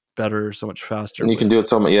much better, so much faster And you can with. do it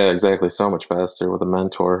so much, yeah, exactly, so much faster with a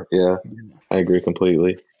mentor. Yeah, I agree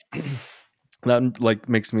completely. That like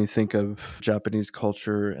makes me think of Japanese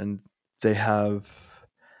culture, and they have,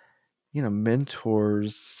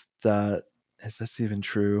 mentors that, is this even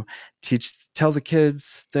true, tell the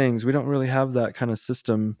kids things. We don't really have that kind of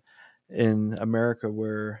system in America,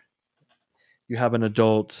 where you have an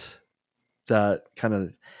adult that kind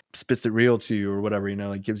of spits it real to you, or whatever,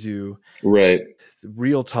 like gives you Right.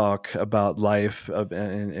 real talk about life,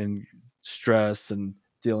 and stress, and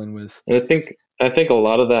dealing with. And I think a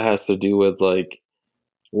lot of that has to do with like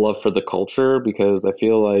love for the culture, because I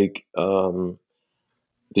feel like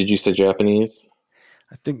did you say Japanese?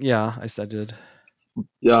 I think, yeah, I did.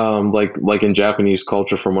 Like in Japanese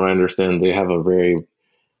culture, from what I understand, they have a very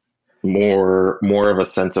more of a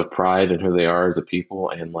sense of pride in who they are as a people,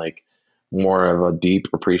 and like more of a deep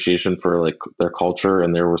appreciation for like their culture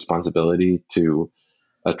and their responsibility to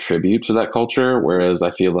attribute to that culture. Whereas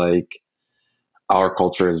I feel like our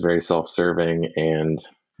culture is very self-serving and,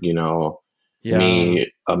 you know, Yeah,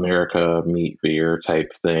 me, America, meat beer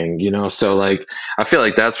type thing, So like I feel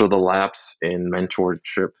like that's where the lapse in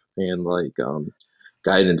mentorship and like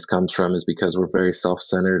guidance comes from, is because we're very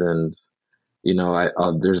self-centered, and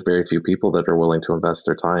there's very few people that are willing to invest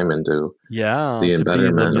their time into yeah, the to be the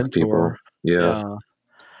betterment of mentor. people. Yeah. Yeah,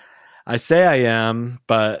 I say I am,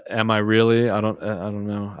 but am I really? I don't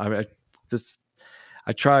know. This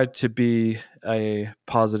I try to be a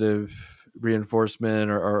positive reinforcement,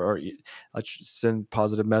 or send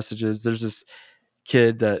positive messages. There's this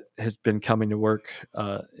kid that has been coming to work,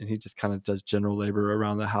 and he just kind of does general labor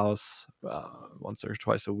around the house, once or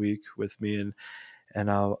twice a week with me, and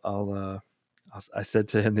I said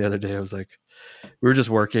to him the other day, I was like, we were just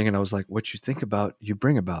working, and I was like, what you think about, you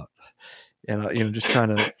bring about. And just trying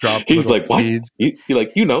to drop He's little like, what? seeds. You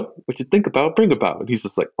like, what you think about, bring about. And he's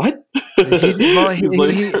just like, what? He did well. He's like,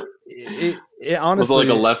 was it like a Honestly,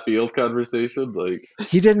 left field conversation? Like,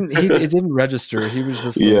 he didn't. It didn't register. He was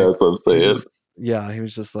just yeah, like, that's what I'm saying. yeah. He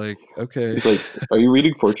was just like, okay, He's like, are you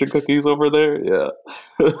reading fortune cookies over there? Yeah.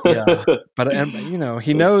 yeah. But he That's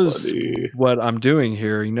knows funny. what I'm doing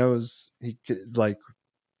here. He knows like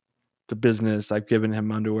the business. I've given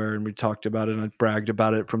him underwear, and we talked about it, and I bragged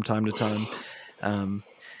about it from time to time. Um,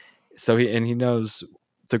 so he knows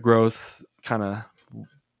the growth kind of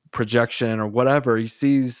projection or whatever. He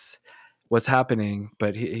sees what's happening,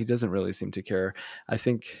 but he doesn't really seem to care. I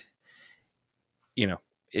think, you know,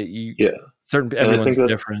 it, you Yeah. And I think everyone's that's,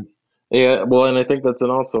 different. yeah, well, and I think that's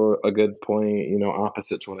also a good point,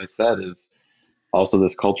 opposite to what I said, is also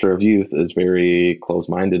this culture of youth is very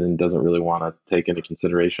close-minded and doesn't really want to take into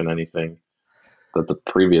consideration anything that the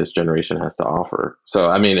previous generation has to offer. So,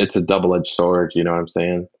 I mean, it's a double-edged sword, you know what I'm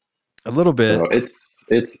saying? A little So bit.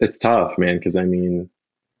 it's tough, man, because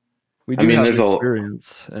We I do mean, have there's a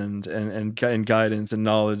experience and guidance and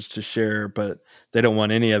knowledge to share, but they don't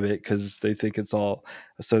want any of it because they think it's all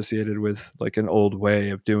associated with like an old way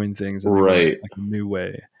of doing things, and they want right, like a new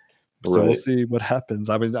way. So we'll right, see what happens.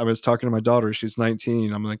 I was talking to my daughter. She's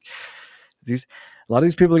 19. I'm like, a lot of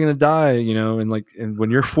these people are gonna die, and when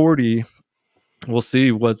you're 40, we'll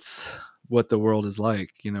see what the world is like,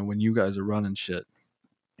 when you guys are running shit,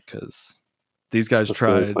 because these guys a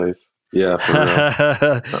scary tried. place. Yeah, for real.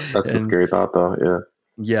 That's a And scary thought, though.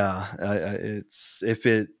 Yeah, yeah, it's, if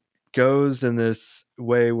it goes in this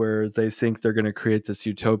way where they think they're going to create this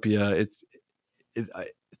utopia,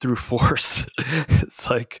 through force. It's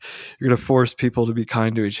like you're going to force people to be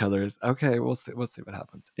kind to each other. It's, okay, we'll see what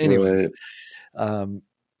happens. Anyways, right. um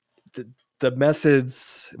the, the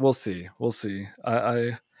methods, we'll see.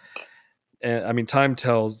 I mean, time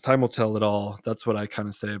will tell it all. That's what I kind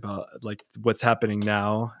of say about like what's happening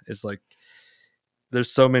now, is like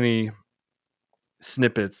there's so many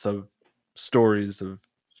snippets of stories of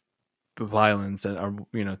violence and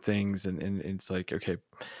things, and it's like, okay,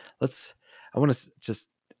 let's I want to just,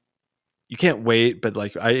 you can't wait, but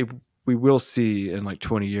like we will see in like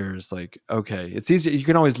 20 years, like, okay, it's easy, you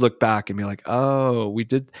can always look back and be like, oh,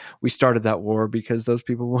 we started that war because those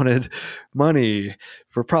people wanted money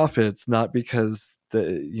for profits, not because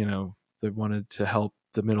they wanted to help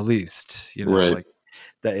the Middle East, Right, like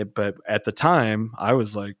that. But at the time I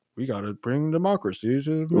was like, we got to bring democracy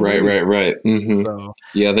to the Middle right, right, East. right. So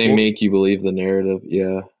Yeah, they well, make you believe the narrative.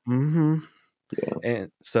 Yeah, Mm-hmm. Yeah.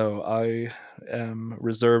 And so I am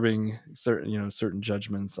reserving certain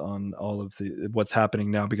judgments on all of what's happening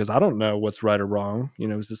now, because I don't know what's right or wrong.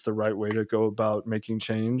 Is this the right way to go about making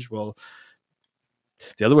change? Well,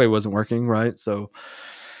 the other way wasn't working, right? So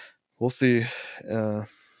we'll see. And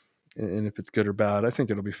if it's good or bad, I think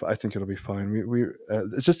it'll be. I think it'll be fine.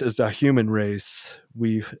 It's just, as a human race,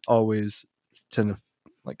 we always tend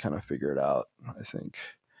to kind of figure it out. I think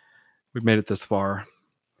we've made it this far.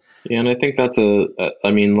 Yeah, and I think that's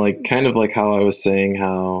I mean, like, kind of like how I was saying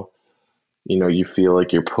how, you feel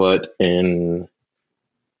like you're put in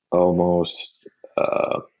almost,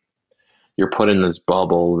 you're put in this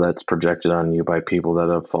bubble that's projected on you by people that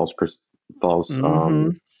have false Mm-hmm.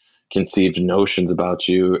 conceived notions about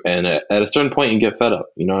you, and at a certain point you get fed up,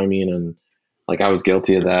 you know what I mean? And like, I was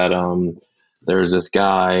guilty of that. There's this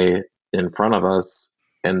guy in front of us,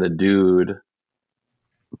 and the dude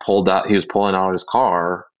he was pulling out his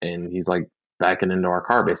car, and he's like backing into our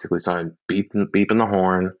car, basically starting beeping the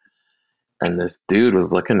horn. And this dude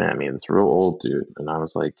was looking at me, this real old dude, and I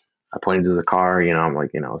was like, I pointed to the car, I'm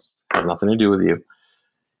like, it has nothing to do with you.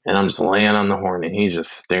 And I'm just laying on the horn, and he's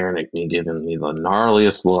just staring at me, giving me the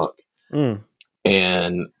gnarliest look. Mm.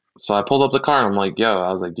 And so I pulled up the car, and I'm like, yo,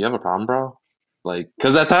 I was like, do you have a problem, bro? Like,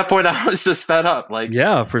 because at that point I was just fed up. Like,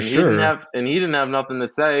 Yeah, for and he didn't sure. have nothing to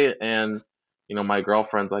say. And my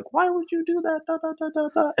girlfriend's like, why would you do that? Da, da, da, da,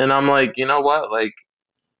 da. And I'm like, you know what? Like,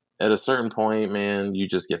 at a certain point, man, you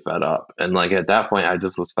just get fed up. And like, at that point, I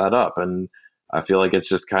just was fed up. And I feel like it's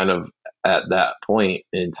just kind of at that point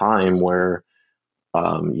in time where,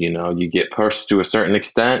 you get pushed to a certain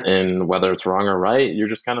extent, and whether it's wrong or right, you're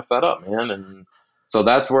just kind of fed up, man. And so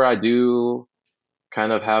that's where I do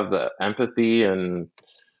kind of have the empathy and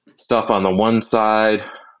stuff on the one side.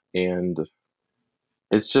 And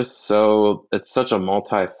it's such a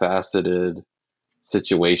multifaceted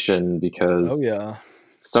situation, Oh because yeah.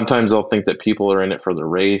 sometimes they'll think that people are in it for the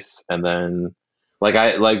race, and then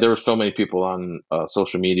there were so many people on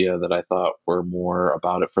social media that I thought were more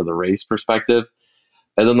about it for the race perspective.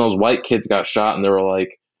 And then those white kids got shot, and they were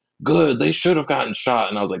like, good, they should have gotten shot.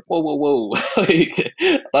 And I was like, whoa, whoa, whoa. Like,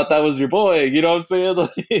 I thought that was your boy. You know what I'm saying?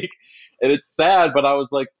 Like, and it's sad, but I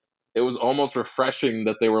was like, it was almost refreshing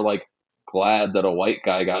that they were like glad that a white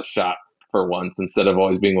guy got shot for once, instead of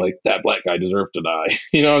always being like, that black guy deserved to die.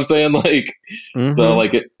 You know what I'm saying? Like, so Mm-hmm.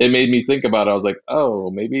 like, it made me think about it. I was like,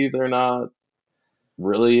 oh, maybe they're not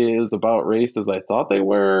really as about race as I thought they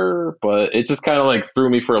were. But it just kind of like threw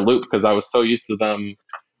me for a loop, because I was so used to them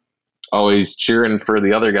always cheering for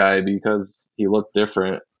the other guy because he looked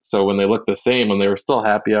different. So when they looked the same and they were still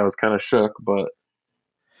happy, I was kind of shook, but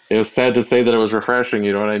it was sad to say that it was refreshing.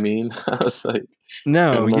 You know what I mean? I was like, kind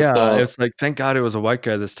No, of messed yeah, up. it's like, thank God it was a white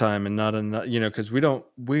guy this time and not because we don't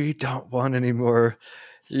want any more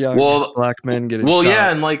young Well, black men getting well, shot.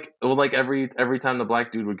 yeah, and like every time the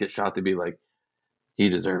black dude would get shot, to be like, he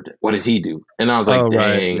deserved it. What did he do? And I was Oh, like,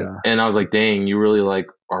 right, dang. yeah. And I was like, dang, you really like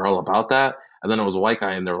are all about that? And then it was a white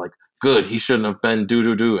guy, and they're like, good, he shouldn't have been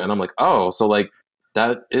do. And I'm like, oh, so like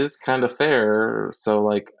that is kind of fair. So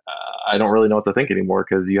like, I don't really know what to think anymore,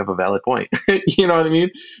 because you have a valid point. You know what I mean?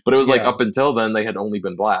 But it was like, Yeah. up until then they had only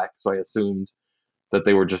been black, so I assumed that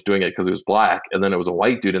they were just doing it because it was black. And then it was a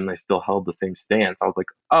white dude, and they still held the same stance. I was like,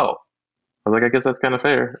 oh. I was like, I guess that's kind of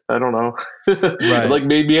fair. I don't know. It Right. like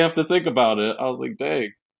made me have to think about it. I was like,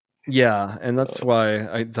 dang. Yeah, and that's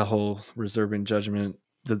why the whole reserving judgment,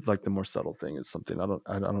 the more subtle thing, is something I don't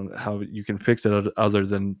know how you can fix it other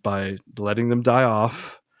than by letting them die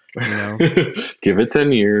off, you know? Give it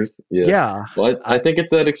 10 years. Yeah. Yeah. Well, I I think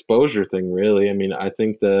it's that exposure thing, really. I mean, I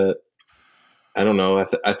think that, I don't know.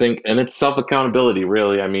 I think, and it's self accountability,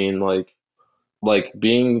 really. I mean, like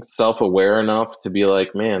being self aware enough to be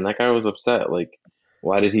like, man, that guy was upset. Like,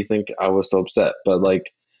 why did he think I was so upset? But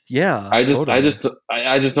like, Yeah, I just, I totally. just,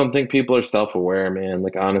 I just don't think people are self aware, man.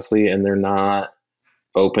 Like, honestly, and they're not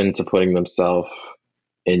open to putting themselves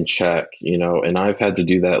in check, and I've had to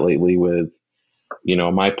do that lately with,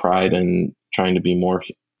 my pride and trying to be more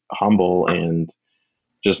humble, and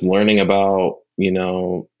just learning about,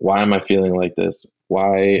 why am I feeling like this?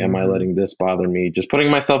 Why am I Mhm. letting this bother me? Just putting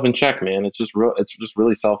myself in check, man. It's just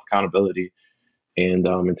really self accountability. And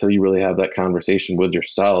until you really have that conversation with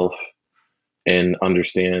yourself and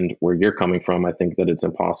understand where you're coming from, I think that it's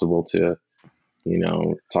impossible to,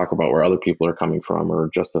 talk about where other people are coming from or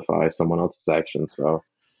justify someone else's actions. So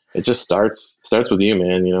it just starts with you,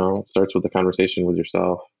 man. It starts with the conversation with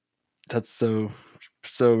yourself. That's so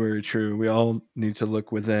very true. We all need to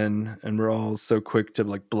look within, and we're all so quick to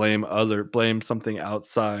like blame something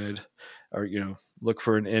outside, or look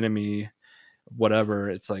for an enemy, whatever.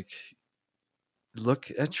 It's like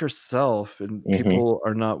look at yourself, and Hmm. people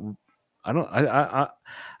are not. I don't. I'd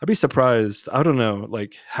be surprised. I don't know,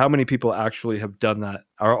 like how many people actually have done that,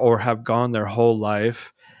 or have gone their whole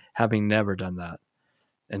life having never done that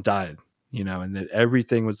and died. And that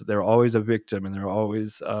everything was, they're always a victim, and they're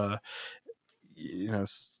always,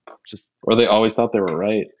 just Or they always thought they were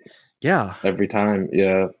right yeah, every time.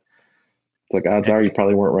 Yeah. It's like odds eh, are you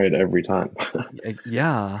probably weren't right every time.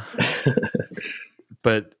 yeah.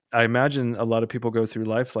 But I imagine a lot of people go through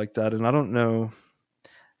life like that, and I don't know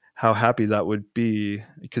how happy that would be,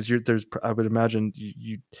 because I would imagine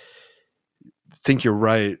you think you're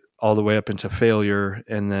right all the way up into failure,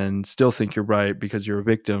 and then still think you're right because you're a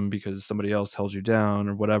victim, because somebody else held you down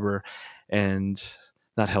or whatever, and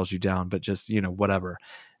not held you down, but just whatever.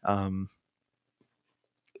 Um,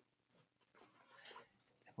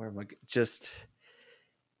 where am I? Just,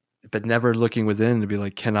 but never looking within to be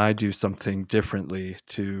like, can I do something differently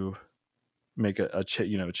to make a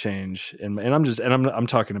change? And I'm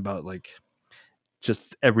talking about like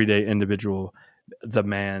just everyday individual, the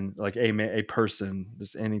man, like a person,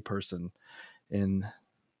 just any person in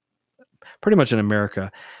pretty much in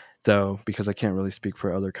America, though, because I can't really speak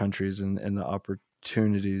for other countries and the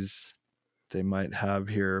opportunities they might have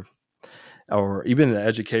here, or even the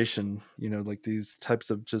education, like these types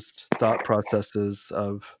of just thought processes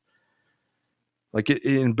of, like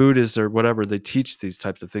in Buddhists or whatever, they teach these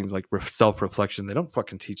types of things like self-reflection. They don't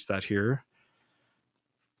fucking teach that here.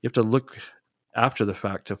 You have to look after the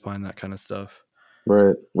fact to find that kind of stuff.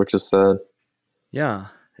 Right. Which is sad. Yeah,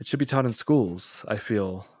 it should be taught in schools. I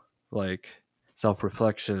feel like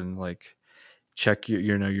self-reflection, like check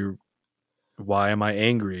your why am I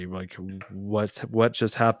angry? Like what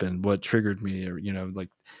just happened? What triggered me? Or like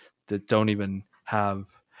that don't even have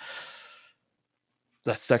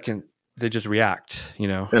the second, they just react.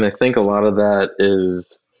 And I think a lot of that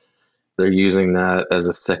is they're using that as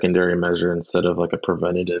a secondary measure instead of like a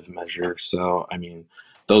preventative measure. So, I mean,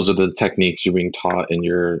 those are the techniques you're being taught in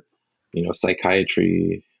your,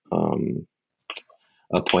 psychiatry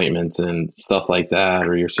appointments and stuff like that,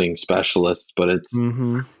 or you're seeing specialists. But it's,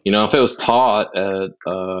 Mm-hmm. if it was taught at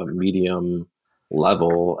a medium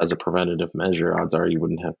level as a preventative measure, odds are you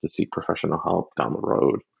wouldn't have to seek professional help down the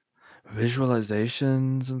road.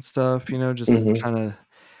 Visualizations and stuff, just Hmm. kind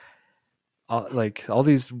of like all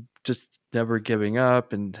these, just never giving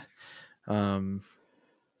up, and um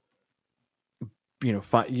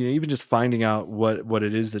even just finding out what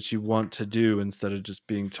it is that you want to do, instead of just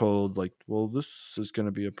being told like, well, this is going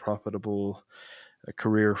to be a profitable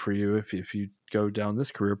career for you if you go down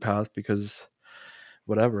this career path, because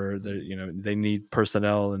whatever, they need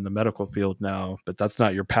personnel in the medical field now, but that's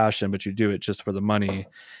not your passion, but you do it just for the money.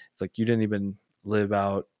 It's like you didn't even live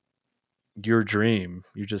out your dream.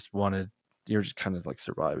 You're just kind of like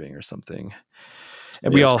surviving or something.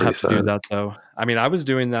 And we Yeah, it's all pretty have to do sad. that, though. I mean, I was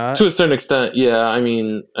doing that. To a certain extent, yeah. I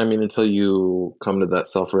mean, until you come to that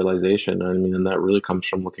self-realization, I mean, and that really comes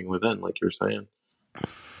from looking within, like you're saying.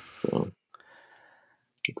 So,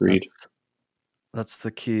 agreed. That's the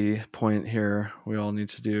key point here. We all need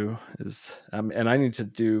to do is, and I need to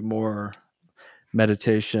do more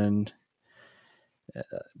meditation,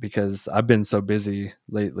 because I've been so busy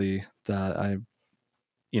lately that I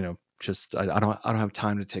don't have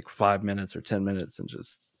time to take 5 minutes or 10 minutes and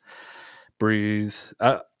just breathe.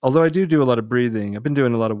 Although I do a lot of breathing. I've been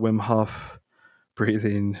doing a lot of Wim Hof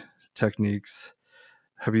breathing techniques.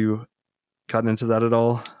 Have you gotten into that at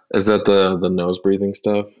all? Is that the nose breathing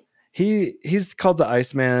stuff? He's called the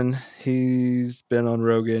Iceman. He's been on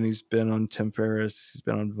Rogan. He's been on Tim Ferriss. He's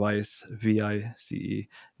been on Vice, VICE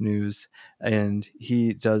News, and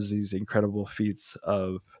he does these incredible feats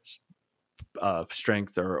of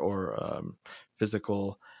strength or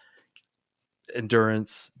physical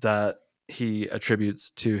endurance that he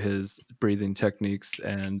attributes to his breathing techniques.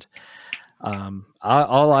 And what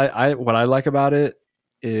I like about it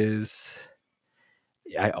is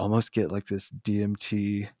I almost get like this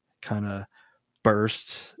DMT kind of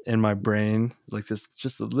burst in my brain, like this,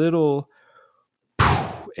 just a little,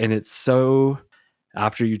 and it's so,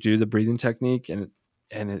 after you do the breathing technique,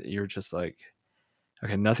 you're just like,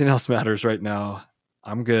 okay, nothing else matters right now.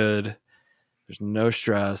 I'm good. There's no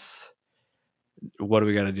stress. What do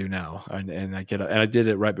we got to do now? And I did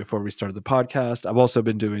it right before we started the podcast. I've also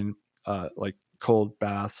been doing like cold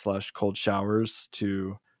baths / cold showers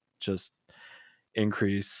to just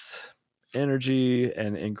increase energy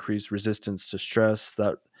and increase resistance to stress.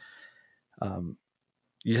 That have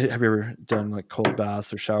you ever done like cold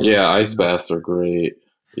baths or Yeah, showers? ice baths are great.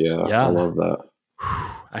 Yeah, I Yeah. love that.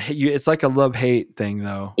 I hate you. It's like a love-hate thing,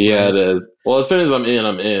 though, Yeah, right? it is. Well, as soon as I'm in,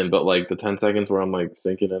 I'm in. But like the 10 seconds where I'm like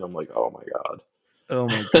sinking in, I'm like, oh my God. Oh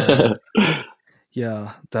my god.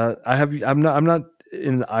 Yeah, that I'm not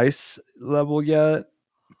in the ice level yet,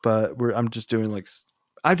 but I'm just doing like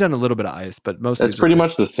I've done a little bit of ice, but mostly It's just pretty like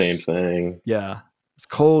much the same thing. yeah. It's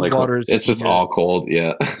cold Like waters you it's can just get. all cold.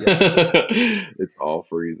 Yeah. Yeah. It's all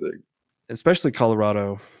freezing. Especially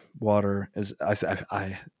Colorado water is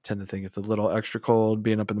I tend to think it's a little extra cold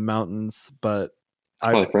being up in the mountains, but It's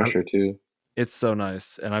probably fresher too. it's so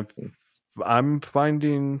nice, and I'm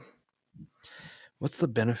finding what's the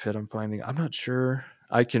benefit I'm finding? I'm not sure.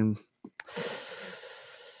 I can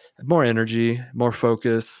more energy, more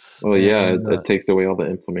focus, Well, yeah, and it takes away all the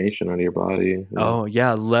inflammation out of your body. oh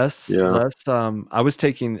yeah, less Yeah. I was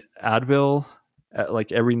taking Advil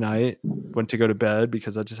like every night when to go to bed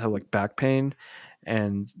because I just have like back pain,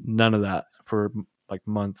 and none of that for like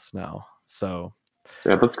months now. So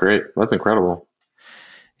Yeah, that's great. That's incredible.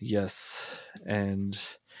 yes, and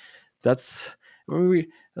that's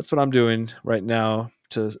that's what I'm doing right now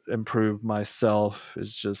to improve myself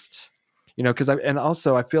is just because and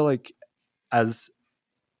also I feel like as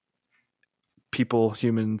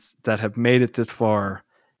humans that have made it this far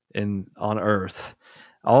on Earth,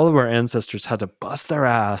 all of our ancestors had to bust their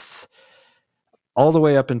ass all the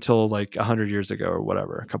way up until like 100 years ago or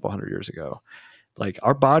whatever, a couple hundred years ago. Like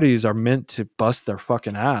our bodies are meant to bust their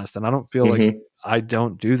fucking ass, and I don't feel like I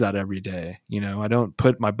don't do that every day. I don't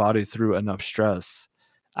put my body through enough stress.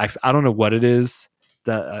 I don't know what it is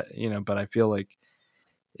that but I feel like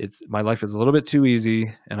my life is a little bit too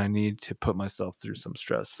easy, and I need to put myself through some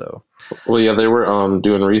stress. So Well, yeah, they were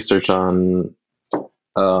doing research on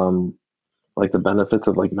um like the benefits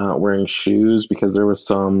of like not wearing shoes because there was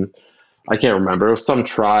some I can't remember. It was some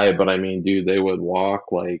tribe, but I mean, dude, they would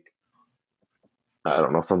walk like I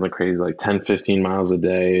don't know, something crazy like 10, 15 miles a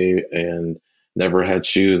day and never had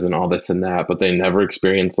shoes and all this and that, but they never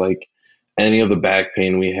experienced like any of the back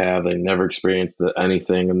pain we have. They never experienced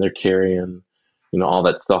anything, and they're carrying, all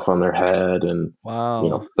that stuff on their head and,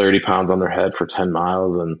 wow. 30 pounds on their head for 10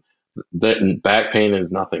 miles. And that back pain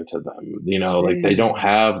is nothing to them, like they don't Jeez.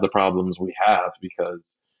 have the problems we have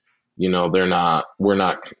because, we're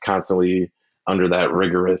not constantly under that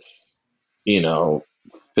rigorous, you know,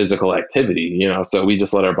 physical activity, so we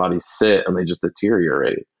just let our bodies sit and they just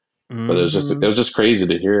deteriorate. But it was just crazy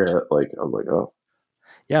to hear it. Like I was like, oh.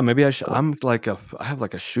 Yeah, maybe I should. I have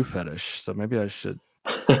like a shoe fetish, so maybe I should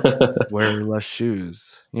wear less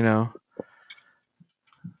shoes.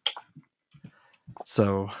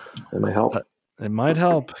 So It might help. it might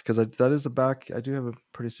help because that is I do have a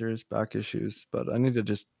pretty serious back issues, but I need to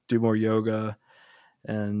just do more yoga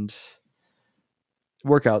and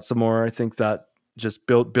work out some more. I think that just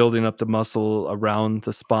building up the muscle around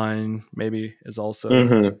the spine maybe is also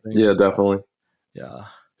Yeah, definitely. Yeah,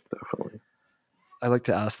 Definitely. I like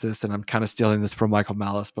to ask this, and I'm kind of stealing this from Michael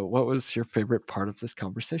Malice, but what was your favorite part of this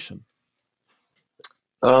conversation?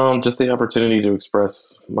 Just the opportunity to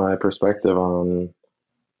express my perspective on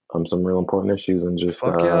some real important issues and just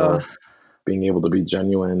being able to be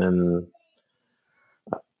genuine and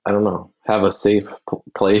I don't know, have a safe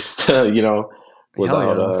place to,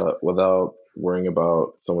 without worrying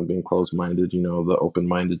about someone being closed-minded, the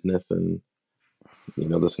open-mindedness and,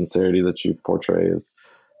 the sincerity that you portray is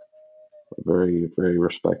very, very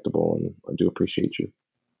respectable, and I do appreciate you.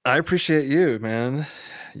 I appreciate you, man.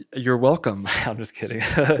 You're welcome. I'm just kidding.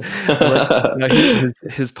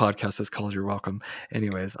 His podcast is called You're Welcome.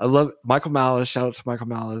 Anyways, I love Michael Malice. Shout out to Michael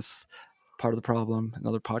Malice, Part of the Problem,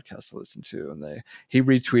 another podcast I listen to, and he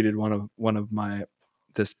retweeted one of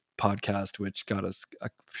this podcast, which got us a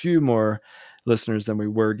few more listeners than we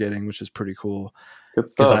were getting, which is pretty cool. Good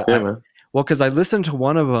stuff, man. Well, because I listened to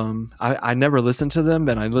one of them. I never listened to them,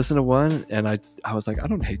 and I listened to one, and I was like, I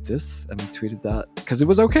don't hate this, and I tweeted that because it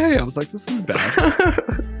was okay. I was like, this isn't bad.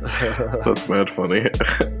 That's mad funny.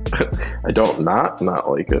 I don't not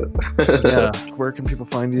like it. Yeah. Where can people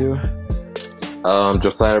find you?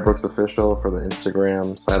 Josiah Brooks Official for the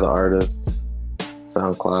Instagram, Cy the Artist,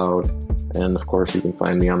 SoundCloud, and of course you can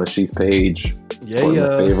find me on the Sheath page.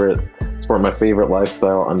 Sport my favorite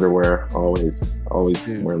lifestyle underwear. Always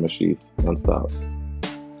wearing my Sheath nonstop.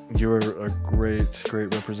 You're a great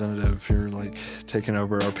representative. You're like taking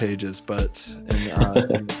over our pages, but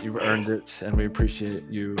you've earned it, and we appreciate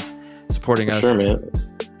you supporting us. Sure, man.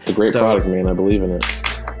 It's a great product, man. I believe in it.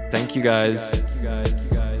 Thank you guys.